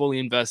is like fully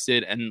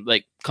invested and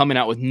like coming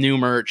out with new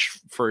merch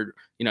for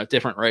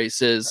different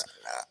races.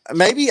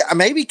 Maybe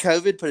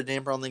COVID put a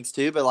damper on things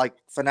too, but like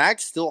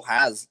Fanatics still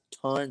has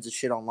tons of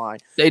shit online.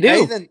 They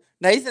do.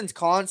 Nathan's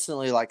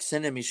constantly like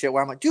sending me shit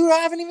where I'm like, dude, I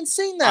haven't even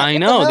seen that. I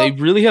know they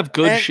really have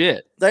good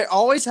shit. They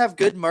always have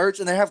good merch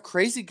and they have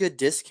crazy good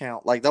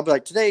discount. Like they'll be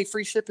like, today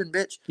free shipping,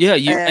 bitch. Yeah,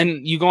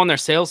 you go on their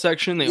sales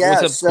section. They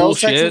always have cool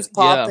shit.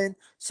 Popping. Yeah.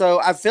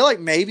 So I feel like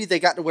maybe they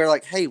got to where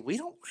like, hey, we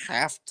don't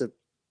have to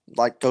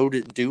like go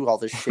to do all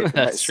this shit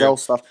and sell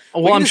stuff.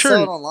 Well, I'm sure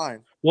sell it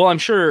online. Well, I'm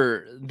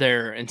sure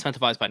they're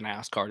incentivized by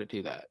NASCAR to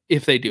do that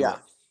if they do it.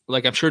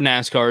 Like I'm sure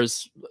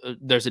NASCAR's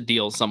there's a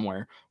deal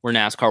somewhere where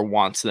NASCAR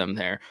wants them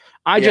there.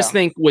 I just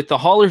think with the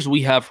haulers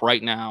we have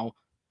right now,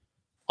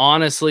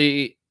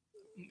 honestly,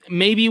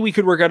 maybe we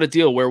could work out a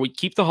deal where we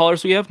keep the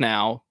haulers we have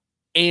now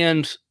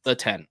and a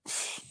tent.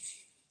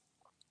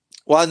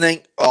 Well, I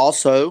think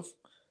also,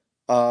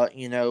 I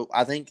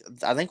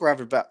think we're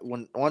having about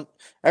when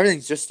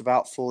everything's just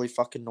about fully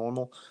fucking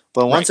normal.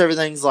 But once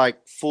everything's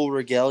like full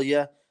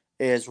regalia,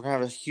 we're gonna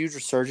have a huge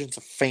resurgence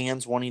of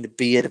fans wanting to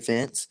be at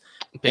events.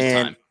 Big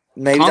time.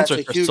 Maybe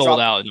concerts are sold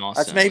out in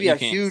Austin. That's maybe a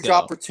huge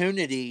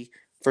opportunity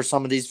for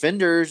some of these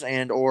vendors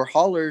and or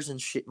haulers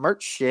and shit,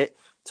 merch shit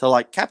to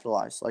like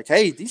capitalize. Like,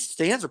 hey, these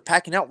stands are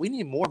packing out. We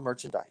need more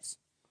merchandise.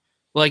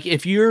 Like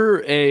if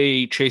you're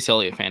a Chase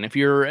Elliott fan, if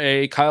you're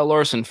a Kyle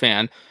Larson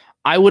fan,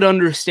 I would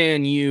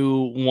understand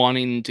you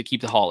wanting to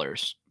keep the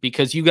haulers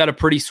because you got a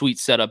pretty sweet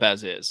setup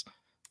as is.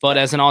 But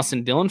as an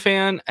Austin Dillon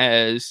fan,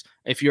 as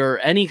if you're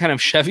any kind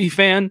of Chevy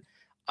fan,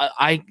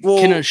 I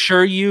can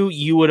assure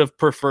you would have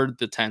preferred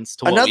the tents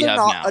to what we have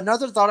now.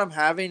 Another thought I'm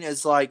having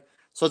is like,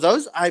 so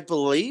those, I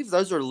believe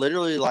those are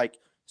literally like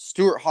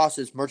Stuart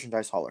Haas's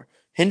merchandise hauler,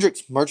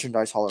 Hendrick's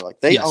merchandise hauler. Like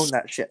they own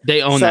that shit.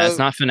 They own that. It's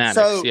not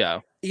Fanatics.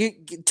 you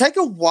take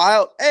a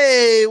wild.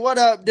 Hey, what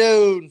up,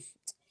 dude?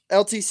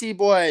 LTC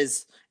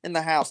boys in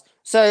the house.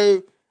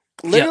 So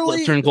literally,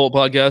 Left Turn Colt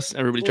podcast.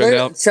 Everybody check it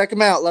out. Check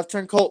them out. Left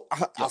Turn Colt.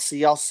 I'll see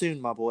y'all soon,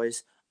 my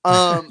boys.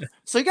 So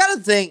you got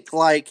to think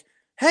like,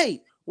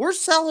 hey, we're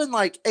selling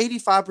like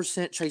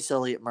 85% Chase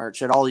Elliott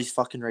merch at all these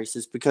fucking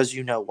races because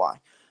you know why.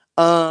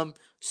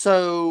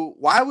 So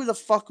why would the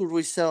fuck would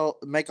we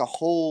make a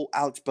whole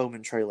Alex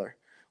Bowman trailer?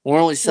 We're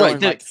only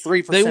selling like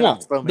 3%. They won't.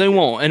 Alex Bowman They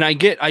won't. And I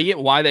get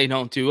why they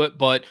don't do it,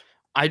 but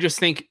I just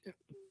think,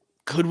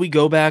 could we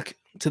go back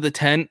to the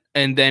tent,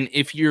 and then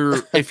if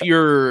your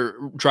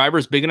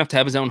driver's big enough to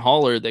have his own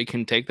hauler, they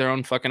can take their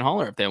own fucking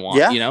hauler if they want.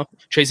 Yeah. You know,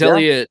 Chase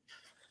Elliott,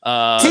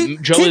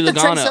 keep Joey the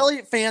Logano. Chase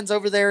Elliott fans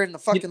over there in the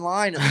fucking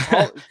line.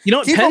 You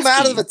know, keep them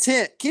out of Penske- the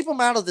tent. Keep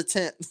them out of the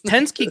tent.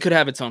 Penske could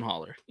have its own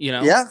hauler. You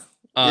know, Yeah.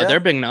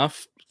 They're big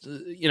enough.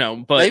 You know,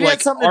 but Maybe like it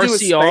had something to do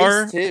with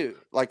RCR space too,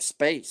 like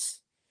space.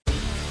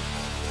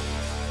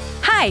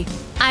 Hi,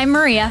 I'm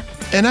Maria.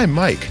 And I'm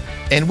Mike.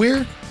 And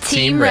we're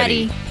Team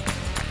Ready.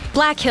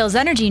 Black Hills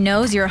Energy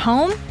knows your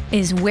home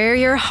is where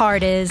your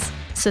heart is,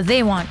 so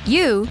they want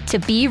you to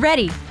be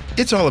ready.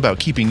 It's all about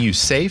keeping you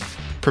safe,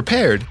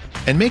 prepared,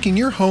 and making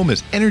your home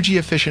as energy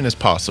efficient as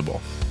possible.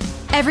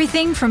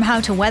 Everything from how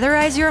to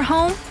weatherize your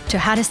home to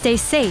how to stay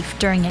safe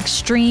during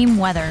extreme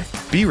weather.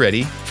 Be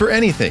ready for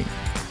anything.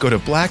 Go to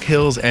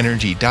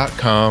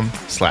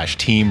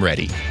blackhillsenergy.com/team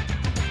ready.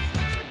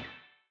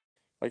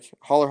 Like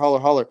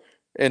holler.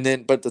 And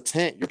then, but the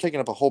tent, you're taking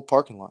up a whole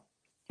parking lot.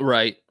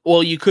 Right.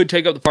 Well, you could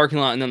take up the parking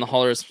lot and then the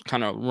haulers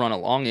kind of run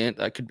along it.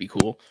 That could be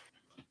cool.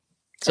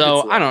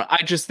 So I don't know.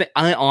 I just think,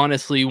 I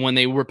honestly, when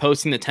they were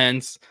posting the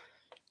tents,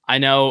 I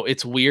know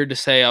it's weird to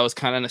say I was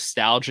kind of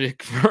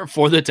nostalgic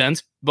for the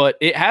tents, but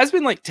it has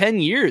been like 10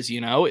 years,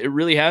 you know, it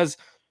really has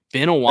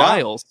been a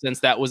while since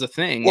that was a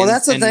thing. Well,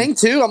 that's the thing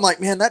too. I'm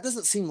like, man, that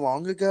doesn't seem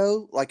long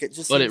ago. Like it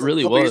just, but it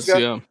really was.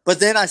 Yeah.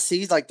 But then I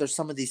see like there's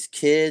some of these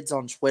kids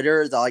on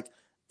Twitter that like,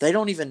 they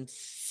don't even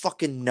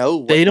fucking know.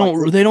 What, they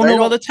don't know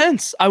about the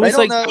tents. I was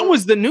like, know, that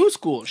was the new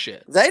school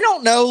shit. They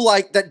don't know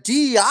like that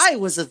DEI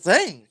was a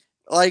thing.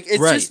 Like it's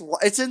just,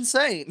 it's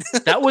insane.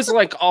 That was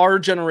like our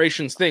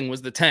generation's thing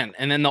was the tent.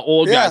 And then the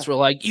old guys were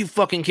like, you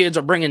fucking kids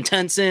are bringing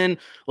tents in.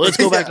 Let's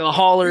go back to the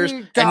haulers.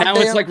 And now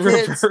it's like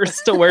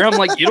reversed to where I'm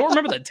like, you don't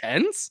remember the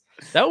tents?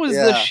 That was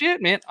the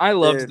shit, man. I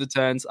loved the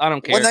tents. I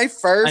don't care. When they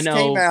first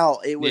came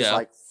out, it was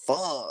like,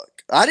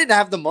 fuck. I didn't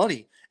have the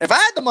money. If I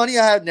had the money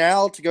I have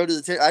now to go to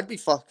the tent, I'd be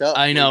fucked up.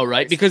 I know,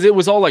 right? Because it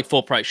was all like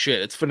full price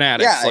shit. It's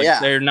Fanatics. Yeah,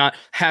 They're not,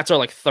 hats are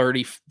like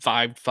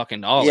 $35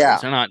 fucking dollars. Yeah.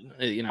 They're not,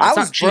 you know, I it's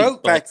was not cheap,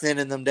 broke back then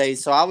in them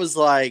days. So I was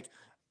like,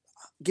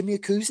 give me a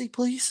koozie,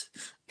 please.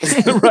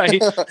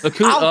 Right. If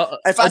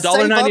I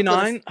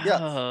 $1.99.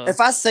 Yeah. If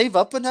I save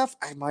up enough,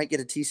 I might get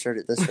a t-shirt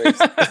at this race.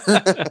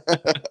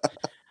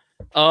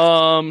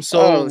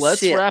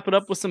 Let's wrap it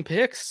up with some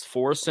picks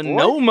for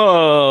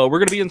Sonoma. We're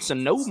gonna be in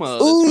Sonoma.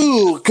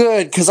 Ooh,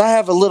 good, because I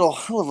have a little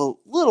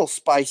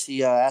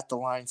spicy at the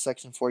line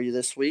section for you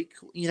this week.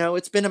 You know,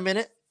 it's been a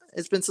minute.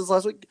 It's been since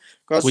last week.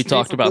 We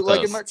talked about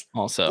those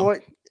also.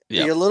 Boy,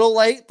 you're a little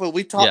late, but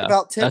we talked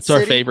about Tent That's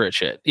City. our favorite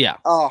shit. Yeah.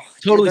 Oh,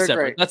 totally dude,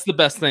 separate. great. That's the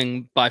best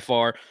thing by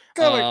far.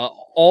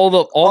 All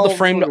the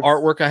framed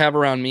artwork I have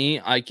around me,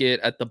 I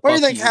get at the Where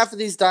do Buc-ee's. you think half of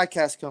these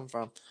diecasts come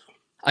from?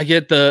 I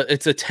get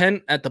it's a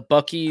tent at the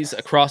Buc-ee's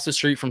across the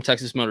street from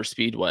Texas Motor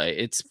Speedway.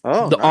 It's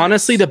nice.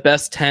 honestly the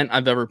best tent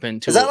I've ever been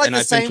to. Is that like and the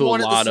I've been same to a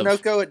one at lot the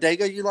Sunoco at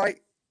Dago you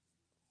like?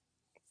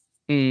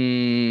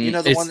 You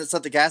know, the one that's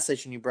at the gas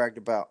station you bragged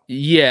about.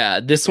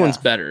 Yeah, this one's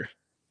better.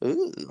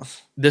 Ooh.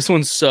 This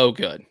one's so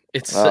good.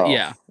 It's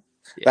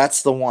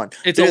That's the one.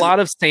 It's a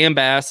lot of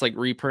Sandbass like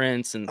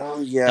reprints and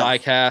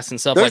diecast and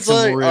stuff. There's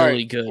like some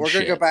really good We're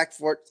shit. gonna go back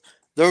for it.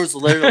 There was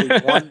literally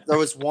one. There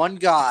was one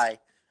guy.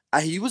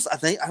 I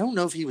don't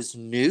know if he was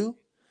new,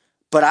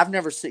 but I've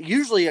never seen.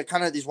 Usually,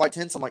 kind of these white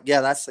tents. I'm like,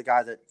 yeah, that's the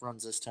guy that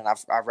runs this tent.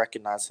 I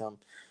recognize him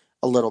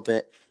a little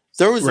bit.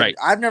 There was.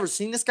 I've never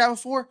seen this guy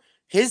before.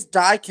 His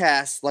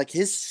diecast, like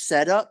his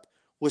setup,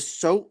 was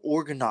so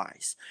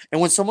organized.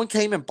 And when someone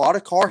came and bought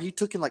a car, he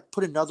took and like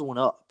put another one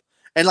up.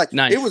 And like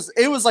nice.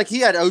 it was like he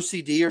had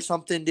OCD or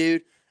something,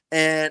 dude.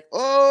 And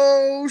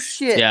oh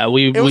shit. Yeah,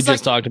 we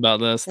just talked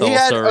about this. He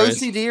had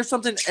OCD or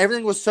something.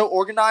 Everything was so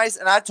organized.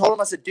 And I told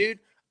him, I said, dude,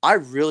 I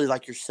really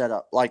like your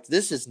setup. Like,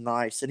 this is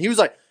nice. And he's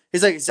like,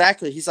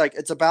 exactly. He's like,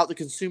 it's about the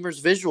consumer's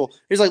visual.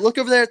 He's like, look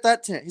over there at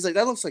that tent. He's like,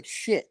 that looks like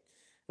shit.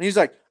 And he's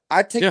like,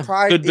 I take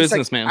pride. Good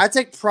business, man. I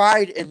take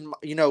pride in,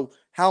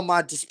 how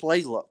my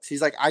display looks.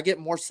 He's like, I get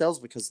more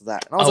sales because of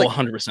that. And I was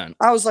 100%.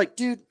 I was like,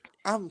 dude,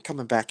 I'm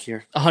coming back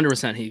here.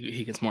 100%.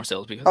 He gets more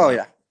sales because. Oh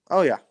yeah.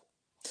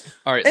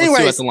 All right.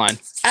 Anyways, let's do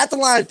at the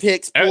line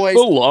picks, boys. At the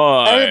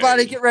line.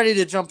 Everybody, get ready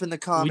to jump in the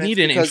comments. We need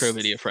an intro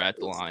video for at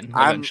the line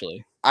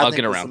eventually. I'll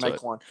get around to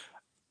it. One.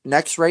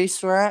 Next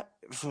race we're at,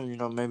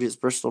 maybe it's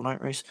Bristol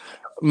night race.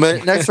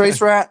 But next race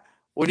we're at,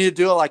 we need to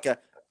do like a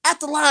at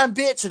the line,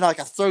 bitch, and like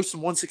I throw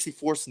some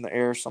 164s in the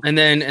air or something.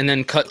 And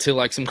then cut to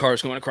like some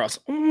cars going across.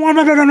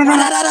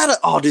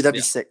 Oh, dude, that'd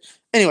be sick.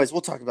 Anyways,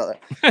 we'll talk about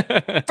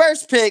that.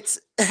 First picks,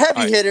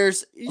 heavy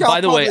hitters.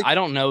 By the way, I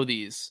don't know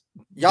these.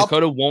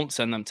 Dakota won't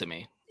send them to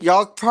me.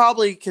 Y'all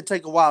probably could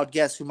take a wild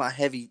guess who my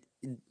heavy,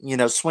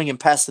 swinging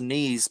past the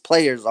knees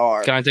players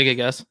are. Can I take a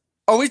guess?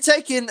 Are we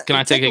taking? Can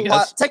I take a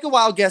guess? Take a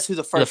wild guess who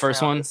the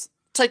first one is.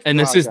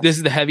 This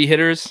is the heavy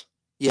hitters.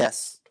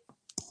 Yes.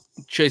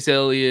 Chase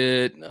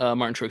Elliott,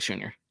 Martin Truex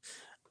Jr.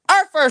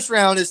 Our first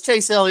round is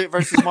Chase Elliott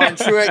versus Martin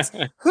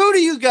Truex. Who do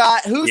you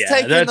got? Who's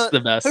taking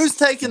the best? Who's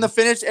taking the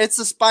finish? It's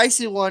a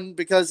spicy one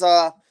because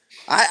I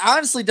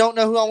honestly don't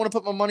know who I want to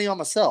put my money on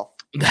myself.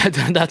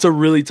 That's a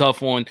really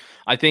tough one.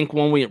 I think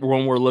when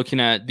we're looking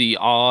at the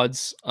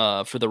odds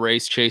for the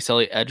race, Chase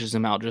Elliott edges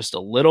him out just a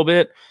little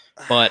bit.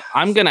 But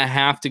I'm going to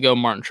have to go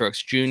Martin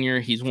Truex Jr.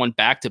 He's won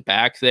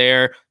back-to-back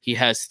there. He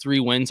has 3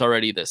 wins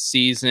already this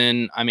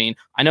season. I mean,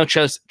 I know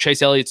Chase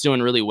Elliott's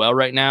doing really well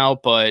right now,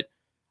 but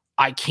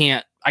I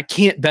can't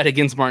bet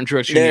against Martin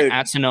Truex Jr.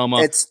 at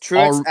Sonoma. It's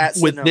Truex at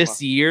Sonoma. With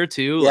this year,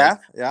 too.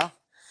 Yeah.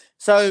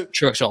 So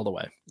Truex all the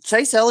way.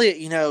 Chase Elliott,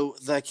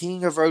 the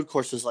king of road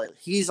courses lately.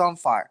 He's on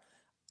fire.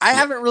 I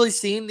haven't really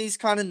seen these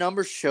kind of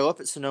numbers show up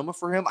at Sonoma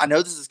for him. I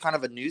know this is kind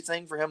of a new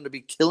thing for him to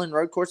be killing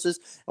road courses.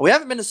 And we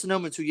haven't been to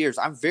Sonoma in 2 years.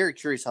 I'm very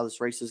curious how this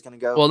race is going to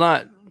go. Well,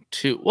 not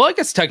too. Well, I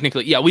guess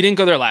technically, yeah, we didn't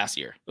go there last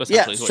year.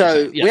 Yeah,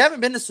 so we haven't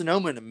been to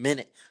Sonoma in a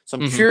minute. So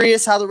I'm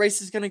curious how the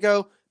race is going to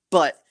go.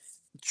 But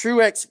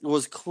Truex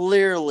was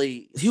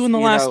clearly he won the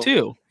last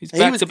 2. He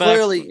was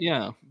clearly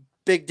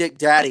Big Dick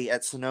Daddy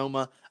at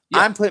Sonoma. Yeah,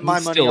 I'm putting my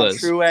money on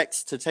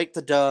Truex to take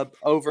the dub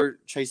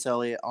over Chase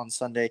Elliott on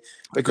Sunday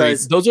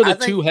because those are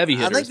the 2 heavy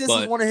hitters. I think this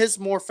is one of his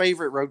more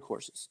favorite road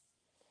courses.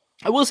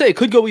 I will say it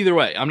could go either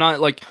way. I'm not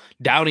like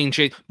doubting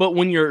Chase, but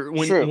when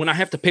I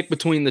have to pick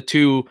between the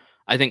 2,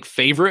 I think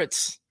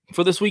favorites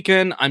for this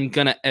weekend, I'm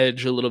gonna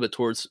edge a little bit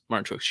towards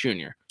Martin Truex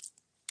Jr.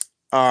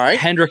 All right,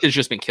 Hendrick has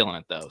just been killing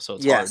it though, so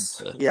it's hard.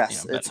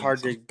 It's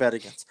hard to bet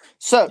against.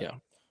 So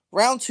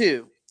round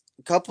 2,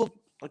 a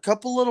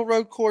couple little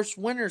road course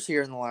winners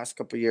here in the last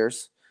couple of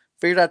years.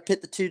 Figured I'd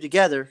pit the 2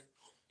 together.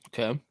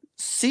 Okay.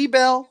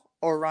 Seabell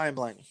or Ryan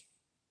Blaney?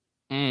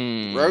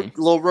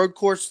 Little road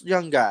course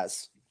young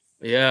guys.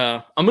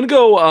 Yeah. I'm going to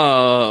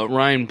go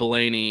Ryan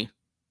Blaney.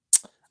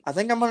 I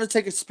think I'm going to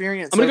take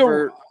experience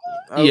over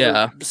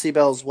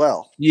Seabell as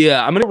well.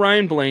 Yeah, I'm going to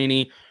Ryan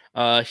Blaney.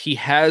 He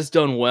has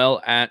done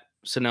well at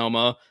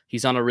Sonoma.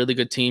 He's on a really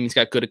good team. He's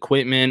got good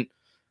equipment.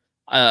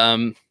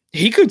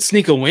 He could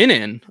sneak a win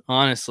in,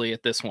 honestly,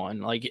 at this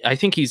one. Like, I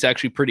think he's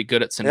actually pretty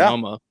good at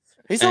Sonoma.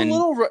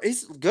 Yeah.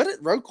 He's good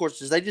at road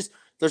courses.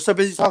 They're so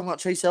busy talking about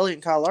Chase Elliott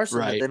and Kyle Larson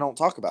that they don't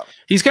talk about.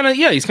 He's kind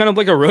of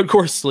like a road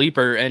course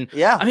sleeper. And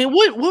I mean,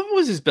 what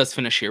was his best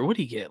finish here? What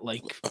did he get?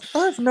 Like,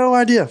 I have no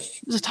idea.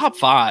 It was a top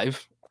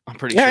 5. I'm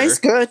pretty sure. Yeah, he's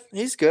good.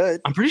 He's good.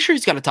 I'm pretty sure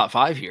he's got a top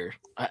 5 here.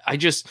 I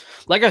just,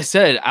 like I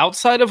said,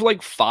 outside of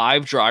like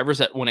 5 drivers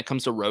that when it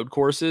comes to road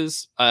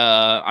courses,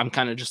 I'm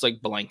kind of just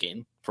like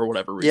blanking for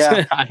whatever reason.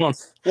 Yeah. I don't.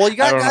 Well, you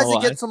got guys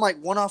that get some like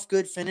one-off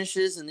good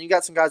finishes, and you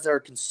got some guys that are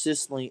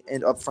consistently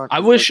up front. I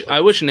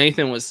wish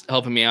Nathan was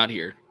helping me out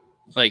here.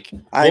 Like,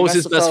 what was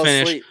his best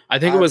finish? I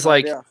think it was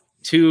like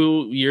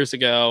 2 years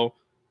ago.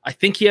 I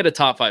think he had a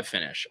top 5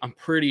 finish. I'm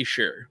pretty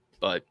sure,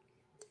 but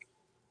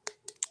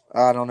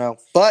I don't know.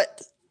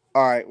 But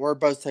all right, we're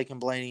both taking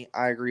Blaney.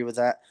 I agree with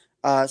that.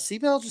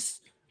 Seabell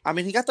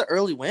he got the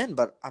early win,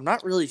 but I'm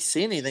not really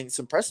seeing anything that's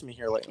impressing me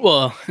here lately.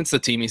 Well, it's the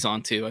team he's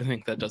on too. I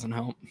think that doesn't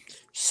help.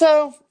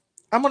 So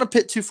I'm going to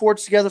pit 2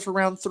 Fords together for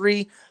round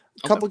 3.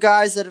 A couple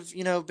guys that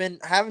have, been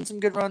having some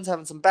good runs,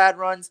 having some bad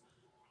runs.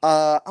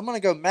 I'm going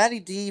to go Matty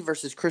D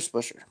versus Chris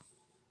Buescher.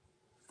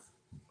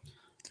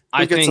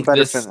 I think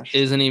this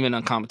isn't even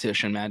a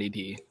competition, Matty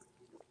D.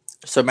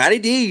 So Matty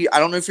D, I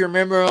don't know if you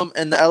remember him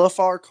in the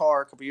LFR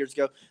car a couple years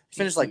ago. He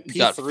finished like P3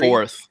 got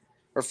 4th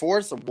or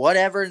 4th or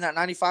whatever in that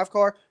 95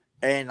 car.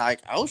 And like,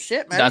 oh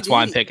shit, Matty That's D,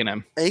 why I'm picking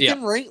him. He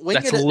can wing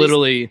That's it.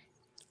 Literally.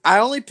 I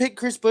only picked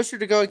Chris Buescher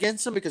to go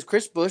against him because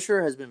Chris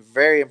Buescher has been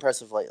very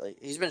impressive lately.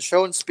 He's been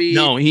showing speed.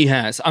 No, he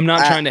has. I'm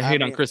not trying to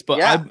hate on Chris,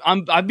 but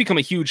I've become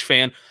a huge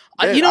fan.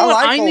 Dude,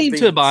 I need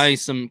to buy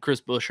some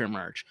Chris Buescher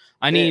merch.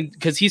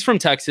 Because he's from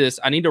Texas.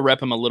 I need to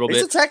rep him a little bit.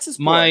 He's a Texas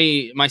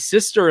boy. My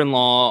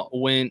sister-in-law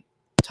went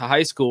to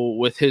high school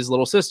with his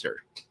little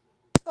sister.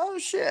 Oh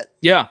shit.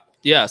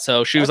 Yeah,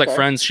 so she was like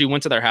friends. She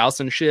went to their house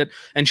and shit,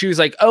 and she was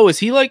like, "Oh, is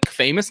he like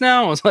famous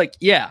now?" I was like,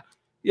 "Yeah,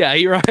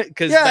 you're right."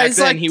 Because back he's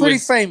then like he pretty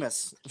was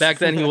famous. Back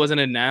then he wasn't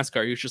in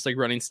NASCAR. He was just like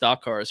running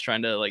stock cars,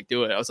 trying to like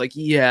do it. I was like,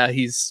 "Yeah,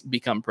 he's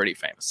become pretty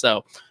famous."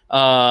 So,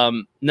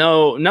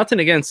 no, nothing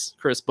against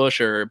Chris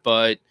Buescher,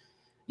 but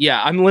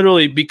yeah, I'm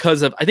literally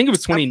because of I think it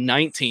was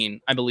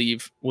 2019, I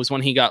believe, was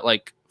when he got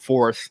like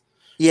 4th.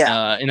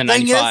 Yeah, in the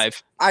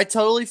 95. I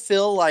totally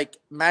feel like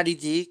Matty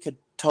D could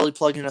totally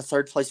plug in a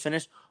 3rd place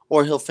finish.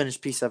 Or he'll finish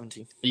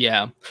P17.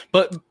 Yeah,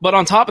 but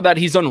on top of that,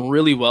 he's done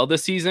really well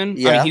this season.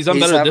 Yeah, I mean, he's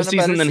done better this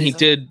season than he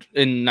did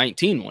in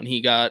 19 when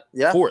he got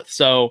 4th.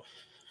 So,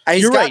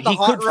 He's You're got right. the He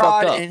hot could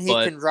rod fuck up, and he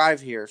but can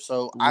drive here.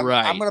 So I'm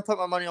Right. going to put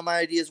my money on my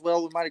ID as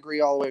well. We might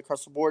agree all the way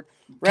across the board.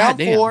 God Round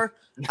damn. 4,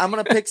 I'm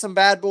going to pick some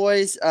bad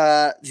boys.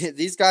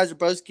 These guys are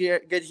both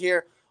good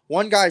here.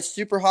 One guy's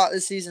super hot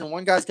this season.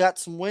 One guy's got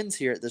some wins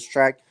here at this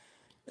track.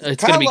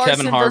 It's going to be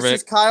Kevin Harvick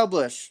versus Kyle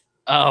Busch.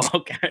 Oh,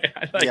 okay.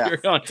 I thought you were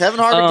going. Kevin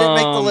Harvick didn't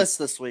make the list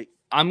this week.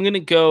 I'm going to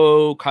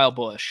go Kyle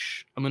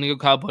Busch. I'm going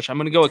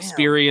to go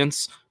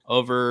experience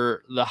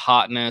over the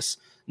hotness.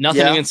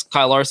 Nothing against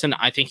Kyle Larson.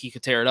 I think he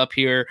could tear it up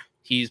here.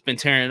 He's been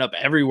tearing it up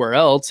everywhere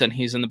else, and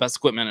he's in the best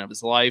equipment of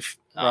his life.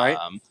 Right.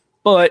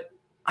 But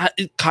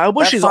Kyle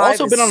Busch has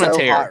also been on a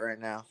tear hot right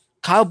now.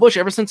 Kyle Busch,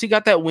 ever since he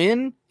got that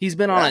win, he's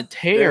been on a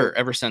tear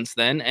ever since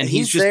then, and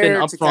he's just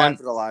been up front.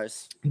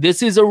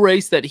 This is a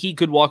race that he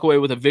could walk away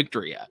with a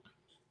victory at.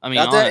 I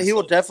mean, he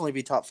will definitely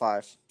be top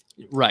 5.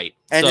 Right.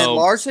 And then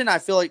Larson, I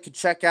feel like could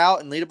check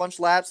out and lead a bunch of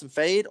laps and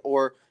fade,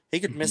 or he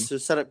could miss the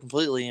setup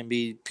completely and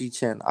be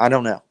P10. I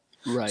don't know.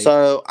 Right.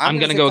 So I'm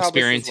going to go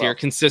experience here.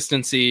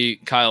 Consistency,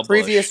 Kyle Busch.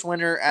 Previous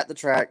winner at the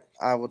track,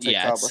 I will take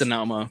Kyle Busch.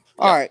 Sonoma.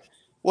 All right.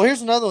 Well,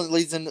 here's another one that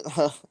leads in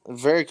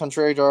very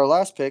contrary to our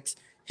last picks.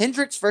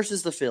 Hendricks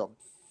versus the field.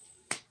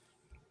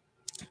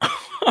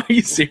 Are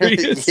you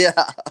serious? Yeah.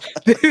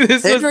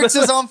 Hendricks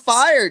is on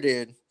fire,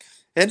 dude.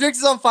 Hendricks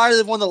is on fire.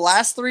 They've won the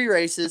last 3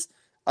 races.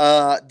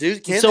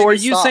 Dude, so are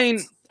you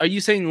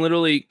saying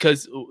literally,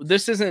 because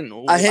this isn't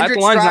a Hendricks the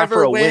line's not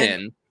for a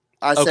win?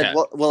 I Okay. said,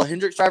 will a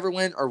Hendricks driver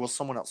win, or will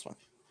someone else win?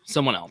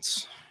 Someone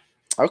else.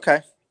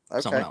 Okay.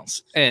 Someone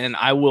else. And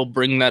I will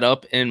bring that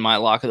up in my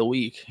lock of the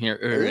week here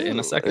in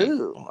a second.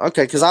 Ooh.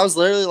 Okay, because I was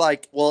literally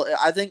like, well,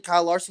 I think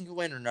Kyle Larson could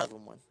win or none of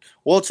them win.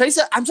 Well, Chase,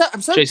 I'm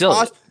so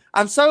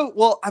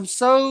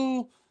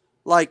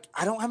like,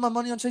 I don't have my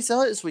money on Chase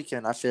Elliott this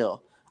weekend. I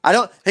feel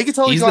he could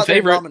totally go out there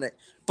and dominate,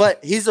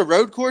 but he's a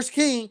road course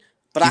king.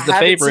 But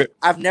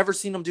I've never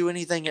seen him do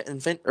anything at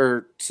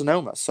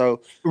Sonoma.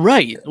 So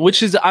right,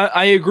 which is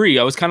I agree.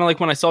 I was kind of like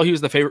when I saw he was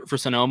the favorite for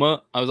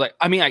Sonoma, I was like,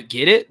 I mean, I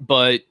get it,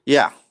 but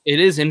yeah, it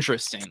is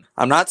interesting.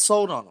 I'm not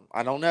sold on him.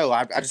 I don't know.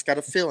 I just got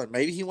a feeling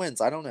maybe he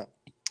wins. I don't know.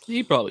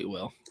 He probably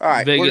will. All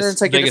right,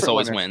 Vegas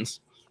always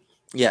wins.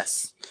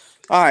 Yes.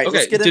 All right.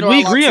 Okay. Did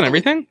we agree on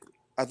everything?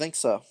 I think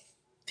so.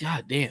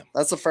 God damn.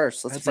 That's the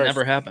first. That's the first.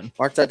 Never happened.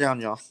 Mark that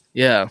down, y'all.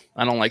 Yeah,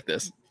 I don't like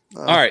this.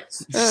 All right,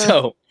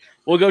 so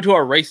we'll go to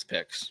our race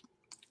picks,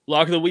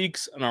 lock of the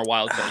weeks, and our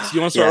wild cards.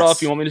 You want to start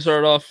off? You want me to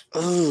start off?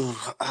 Ooh,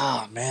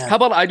 oh man. How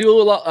about I do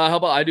a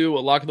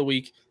lock of the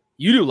week?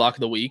 You do lock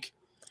of the week.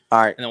 All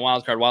right, and then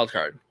wild card.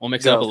 We'll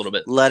mix it up a little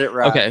bit. Let it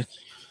ride. Okay.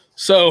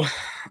 So,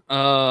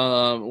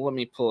 let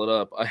me pull it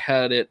up. I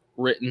had it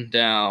written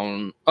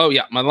down. Oh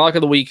yeah, my lock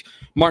of the week: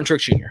 Martin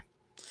Truex Jr.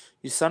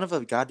 You son of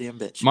a goddamn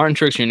bitch. Martin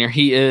Truex Jr.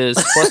 He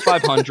is plus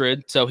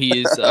 500, so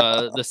he's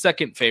the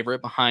second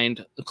favorite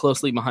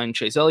closely behind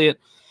Chase Elliott.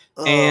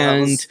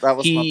 And that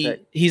was my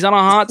pick. He's on a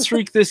hot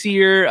streak this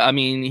year. I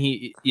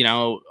mean,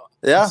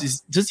 does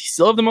he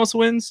still have the most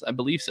wins? I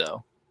believe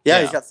so.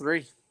 Yeah, he's got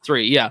 3.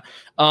 3, yeah.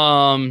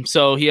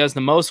 So he has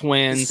the most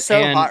wins. He's so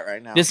and hot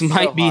right now. This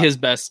might be his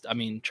best,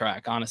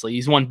 track, honestly.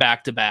 He's won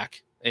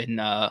back-to-back in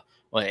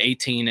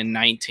 18 and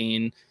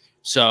 19.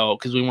 So,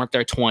 because we weren't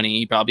there 20,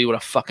 he probably would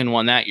have fucking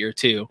won that year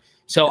too.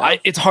 So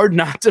it's hard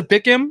not to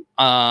pick him.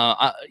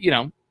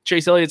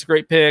 Chase Elliott's a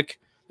great pick.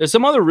 There's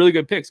some other really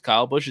good picks.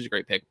 Kyle Busch is a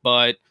great pick,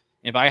 but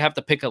if I have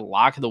to pick a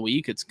lock of the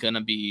week, it's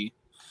gonna be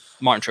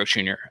Martin Truex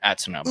Jr. at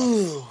Sonoma.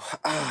 Ooh,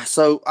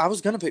 so I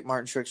was gonna pick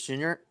Martin Truex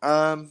Jr.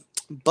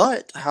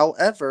 But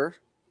however,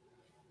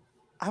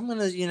 I'm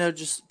gonna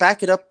just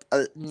back it up.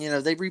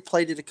 They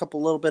replayed it a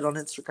little bit on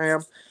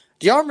Instagram.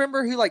 Do y'all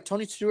remember who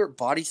Tony Stewart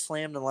body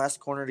slammed in the last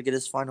corner to get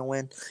his final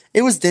win?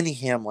 It was Denny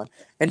Hamlin.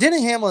 And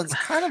Denny Hamlin's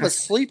kind of a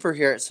sleeper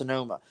here at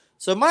Sonoma.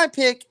 So my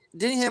pick,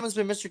 Denny Hamlin's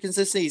been Mr.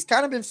 Consistent. He's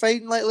kind of been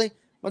fading lately. I'm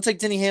going to take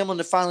Denny Hamlin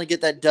to finally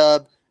get that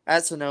dub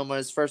at Sonoma,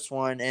 his first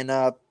one, and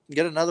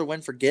get another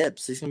win for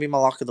Gibbs. He's going to be my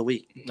lock of the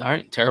week. All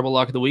right. Terrible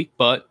lock of the week,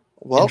 but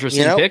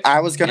interesting pick. I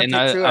was going to pick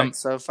Truex,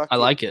 so fuck I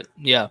like it.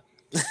 Yeah.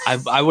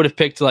 I would have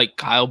picked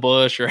Kyle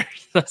Busch or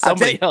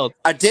somebody else.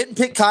 I didn't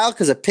pick Kyle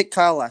because I picked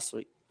Kyle last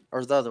week.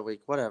 Or the other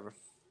week, whatever.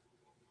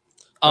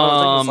 I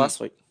think it was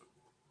last week.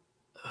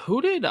 Who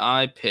did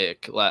I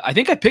pick? I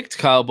think I picked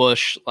Kyle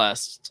Busch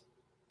last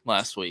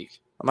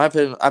week. I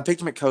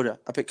picked him at Coda.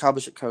 I picked Kyle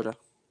Busch at Coda.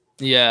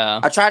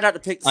 Yeah. I tried not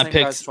to pick the same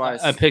guys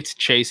twice. I picked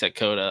Chase at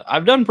Coda.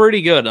 I've done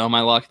pretty good on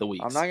my lock of the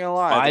week. I'm not gonna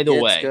lie.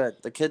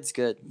 The kid's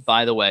good.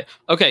 By the way,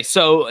 okay.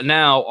 So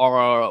now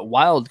our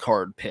wild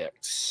card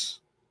picks.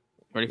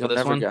 Ready for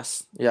this one?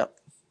 Guess. Yep.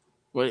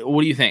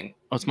 What do you think?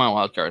 What's my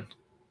wild card?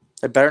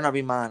 It better not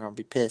be mine or I'll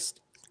be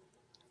pissed.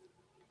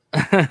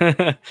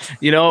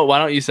 You know what? Why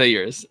don't you say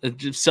yours?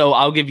 So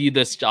I'll give you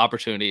this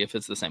opportunity if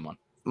it's the same one.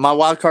 My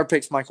wild card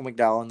picks Michael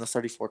McDowell in the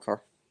 34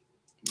 car.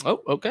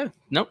 Oh, okay.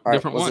 Nope, right,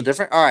 different one. Was it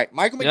different? All right.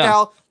 Michael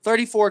McDowell,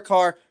 34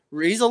 car.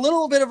 He's a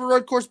little bit of a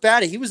road course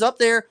baddie. He was up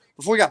there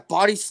before he got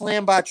body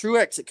slammed by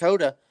Truex at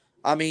Coda.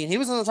 I mean, he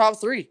was in the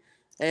top 3.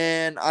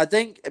 And I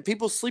think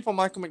people sleep on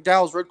Michael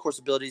McDowell's road course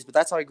abilities, but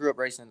that's how he grew up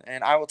racing.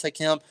 And I will take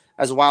him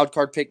as a wild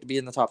card pick to be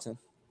in the top 10.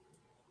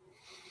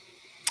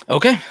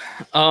 Okay.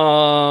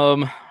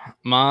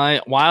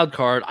 My wild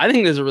card. I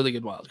think this is a really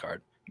good wild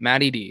card.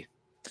 Matty D.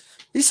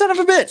 You son of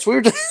a bitch. We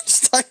were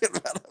just talking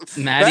about him.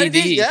 Matty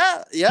D.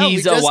 Yeah.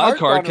 He's a wild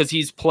card because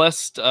he's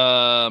plus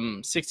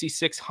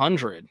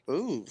 6,600.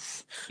 Ooh.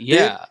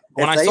 Yeah. Dude,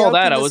 when I saw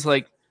that, I was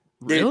like,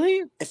 really?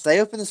 Dude, if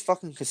they open this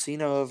fucking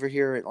casino over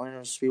here at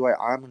Orlando Speedway,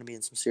 I'm going to be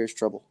in some serious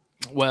trouble.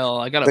 Well,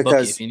 I got a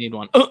bookie if you need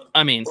one.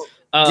 I mean,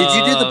 did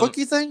you do the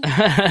bookie thing?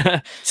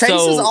 Chase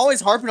is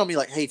always harping on me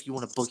like, "Hey, if you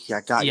want a bookie,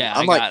 I got you."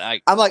 I'm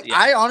like,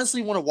 I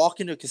honestly want to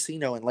walk into a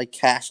casino and lay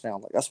cash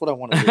down. Like that's what I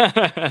want to do.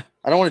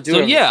 I don't want to do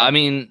it. So yeah, I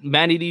mean,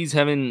 Matty D's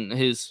having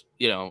his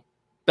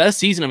best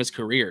season of his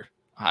career.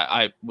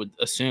 I would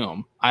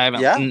assume. I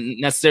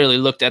haven't necessarily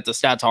looked at the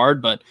stats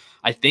hard, but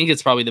I think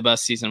it's probably the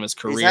best season of his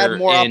career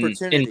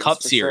in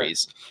Cup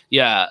Series. Sure.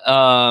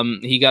 Yeah,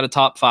 he got a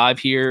top 5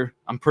 here.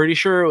 I'm pretty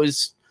sure it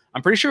was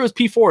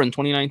P4 in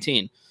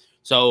 2019.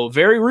 So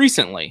very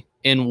recently,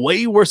 in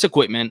way worse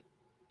equipment,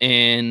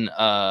 in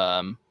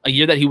a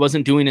year that he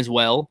wasn't doing as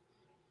well.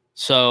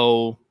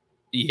 So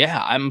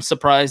yeah, I'm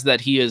surprised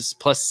that he is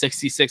plus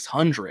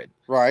 6,600.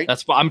 Right.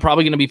 I'm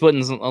probably going to be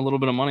putting a little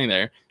bit of money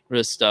there.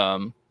 Just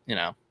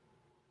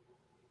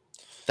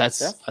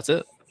that's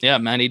it. Yeah,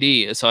 Matty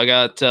D. So I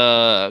got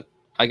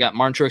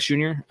Martin Truex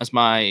Jr. as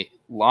my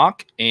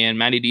lock, and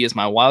Matty D is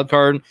my wild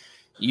card.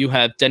 You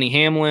have Denny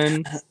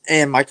Hamlin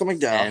and Michael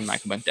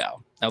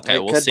McDowell. Okay,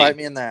 we'll could see. Bite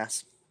me in the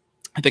ass.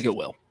 I think it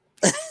will.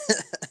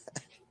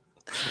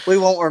 We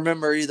won't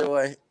remember either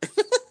way.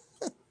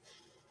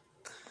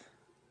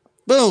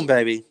 Boom,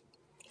 baby.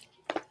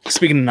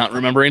 Speaking of not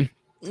remembering,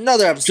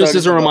 another episode. Just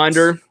as a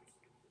reminder,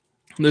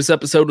 this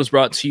episode was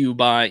brought to you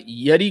by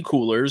Yeti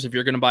Coolers. If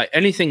you're going to buy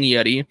anything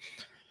Yeti,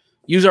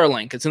 use our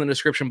link. It's in the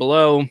description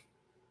below.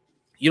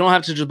 You don't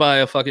have to just buy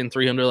a fucking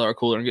 $300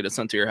 cooler and get it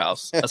sent to your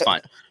house. That's fine.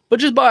 But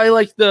just buy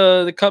like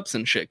the cups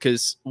and shit,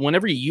 because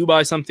whenever you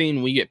buy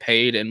something, we get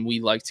paid, and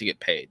we like to get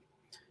paid.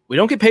 We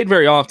don't get paid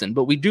very often,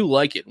 but we do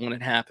like it when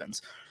it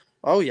happens.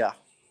 Oh, yeah.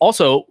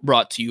 Also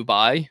brought to you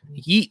by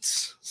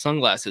Yeats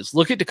sunglasses.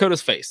 Look at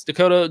Dakota's face.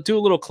 Dakota, do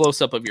a little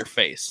close-up of your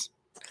face.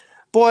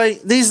 Boy,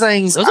 these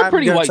things... Those are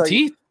pretty white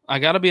teeth. I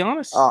got to be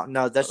honest. Oh,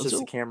 no, that's just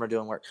the camera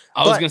doing work.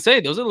 I was going to say,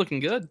 those are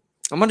looking good.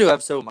 I'm going to do an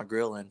episode with my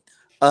grill in.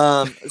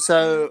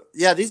 So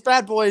yeah, these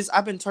bad boys,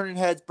 I've been turning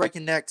heads,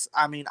 breaking necks.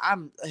 I mean,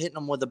 I'm hitting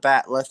them with a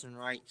bat left and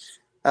right.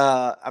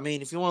 I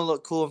mean, if you want to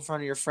look cool in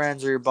front of your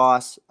friends or your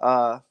boss,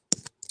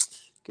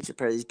 get your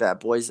pair of these bad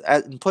boys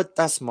and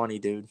that's money,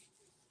 dude.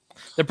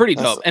 They're pretty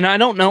dope. And I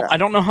don't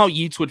know how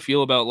Yeats would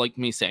feel about like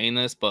me saying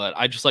this, but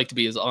I just like to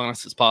be as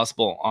honest as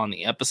possible on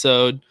the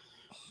episode.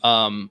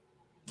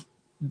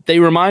 They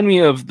remind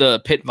me of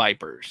the Pit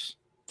Vipers,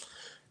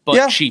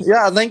 but cheaper.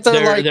 Yeah, I think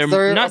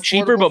they're not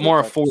cheaper, but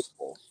more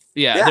affordable.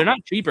 Yeah, they're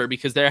not cheaper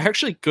because they're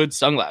actually good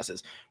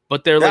sunglasses,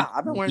 but they're like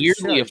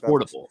weirdly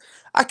affordable.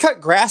 I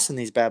cut grass in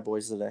these bad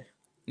boys today.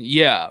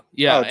 Yeah,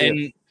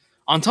 and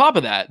on top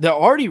of that, they're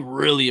already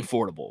really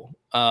affordable.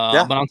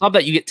 But on top of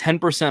that, you get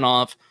 10%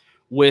 off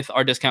with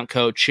our discount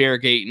code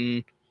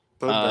Chairgaten.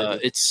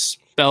 It's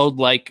spelled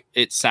like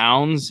it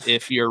sounds.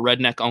 If your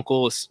redneck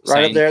uncle is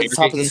right up there at the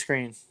top of the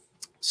screen.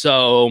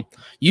 So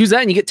use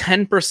that and you get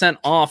 10%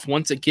 off.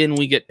 Once again,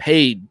 we get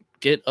paid.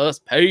 Get us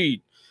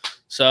paid.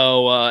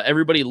 So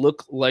everybody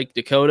look like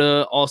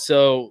Dakota.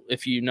 Also,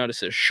 if you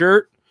notice a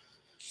shirt,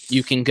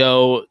 you can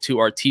go to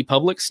our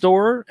TeePublic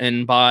store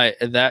and buy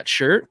that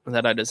shirt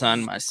that I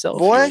designed myself.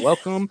 Boy, you're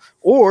welcome.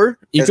 Or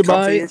you could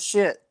buy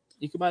shit.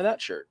 You could buy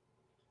that shirt.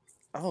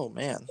 Oh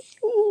man.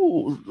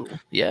 Ooh,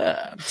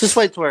 yeah. Just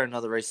wait to wear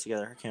another race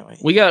together. I can't wait.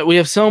 We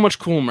have so much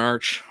cool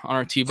merch on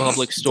our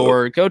TeePublic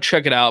store. Go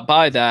check it out.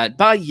 Buy that.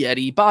 Buy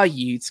Yeti. Buy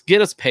Yeats.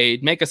 Get us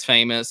paid. Make us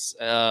famous.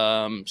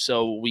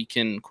 So we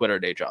can quit our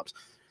day jobs.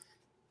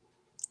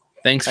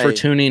 Thanks for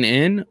tuning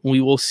in.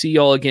 We will see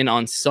y'all again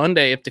on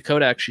Sunday if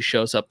Dakota actually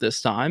shows up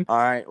this time. All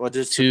right. Well,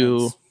 just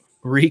to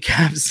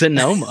recap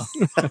Sonoma.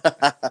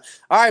 All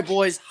right,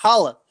 boys.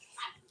 Holla.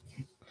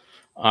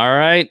 All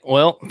right.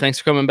 Well, thanks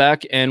for coming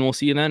back, and we'll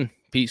see you then.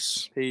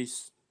 Peace.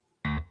 Peace.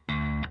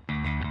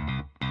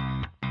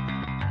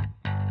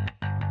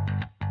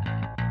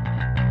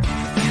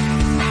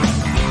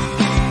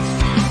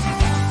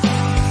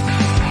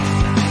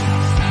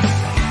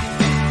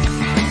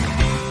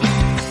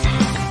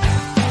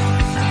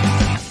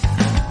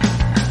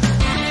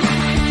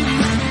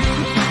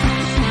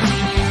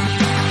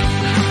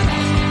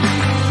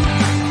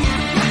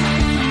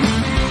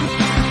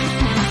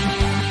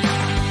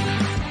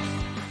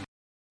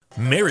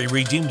 Mary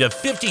redeemed a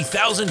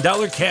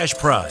 $50,000 cash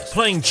prize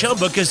playing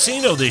Chumba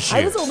Casino this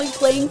year. I was only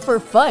playing for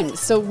fun,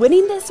 so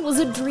winning this was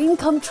a dream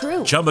come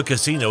true. Chumba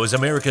Casino is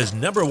America's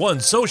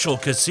 #1 social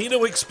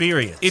casino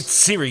experience. It's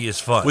serious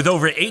fun. With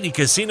over 80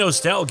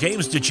 casino-style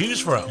games to choose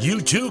from, you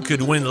too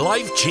could win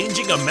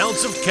life-changing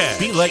amounts of cash.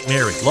 Be like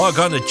Mary. Log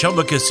on to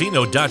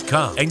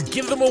ChumbaCasino.com and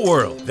give them a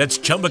whirl. That's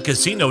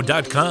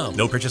ChumbaCasino.com.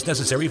 No purchase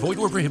necessary. Void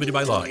where prohibited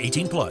by law.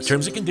 18+.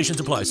 Terms and conditions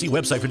apply. See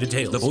website for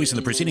details. The voice in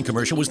the preceding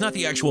commercial was not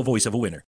the actual voice of a winner.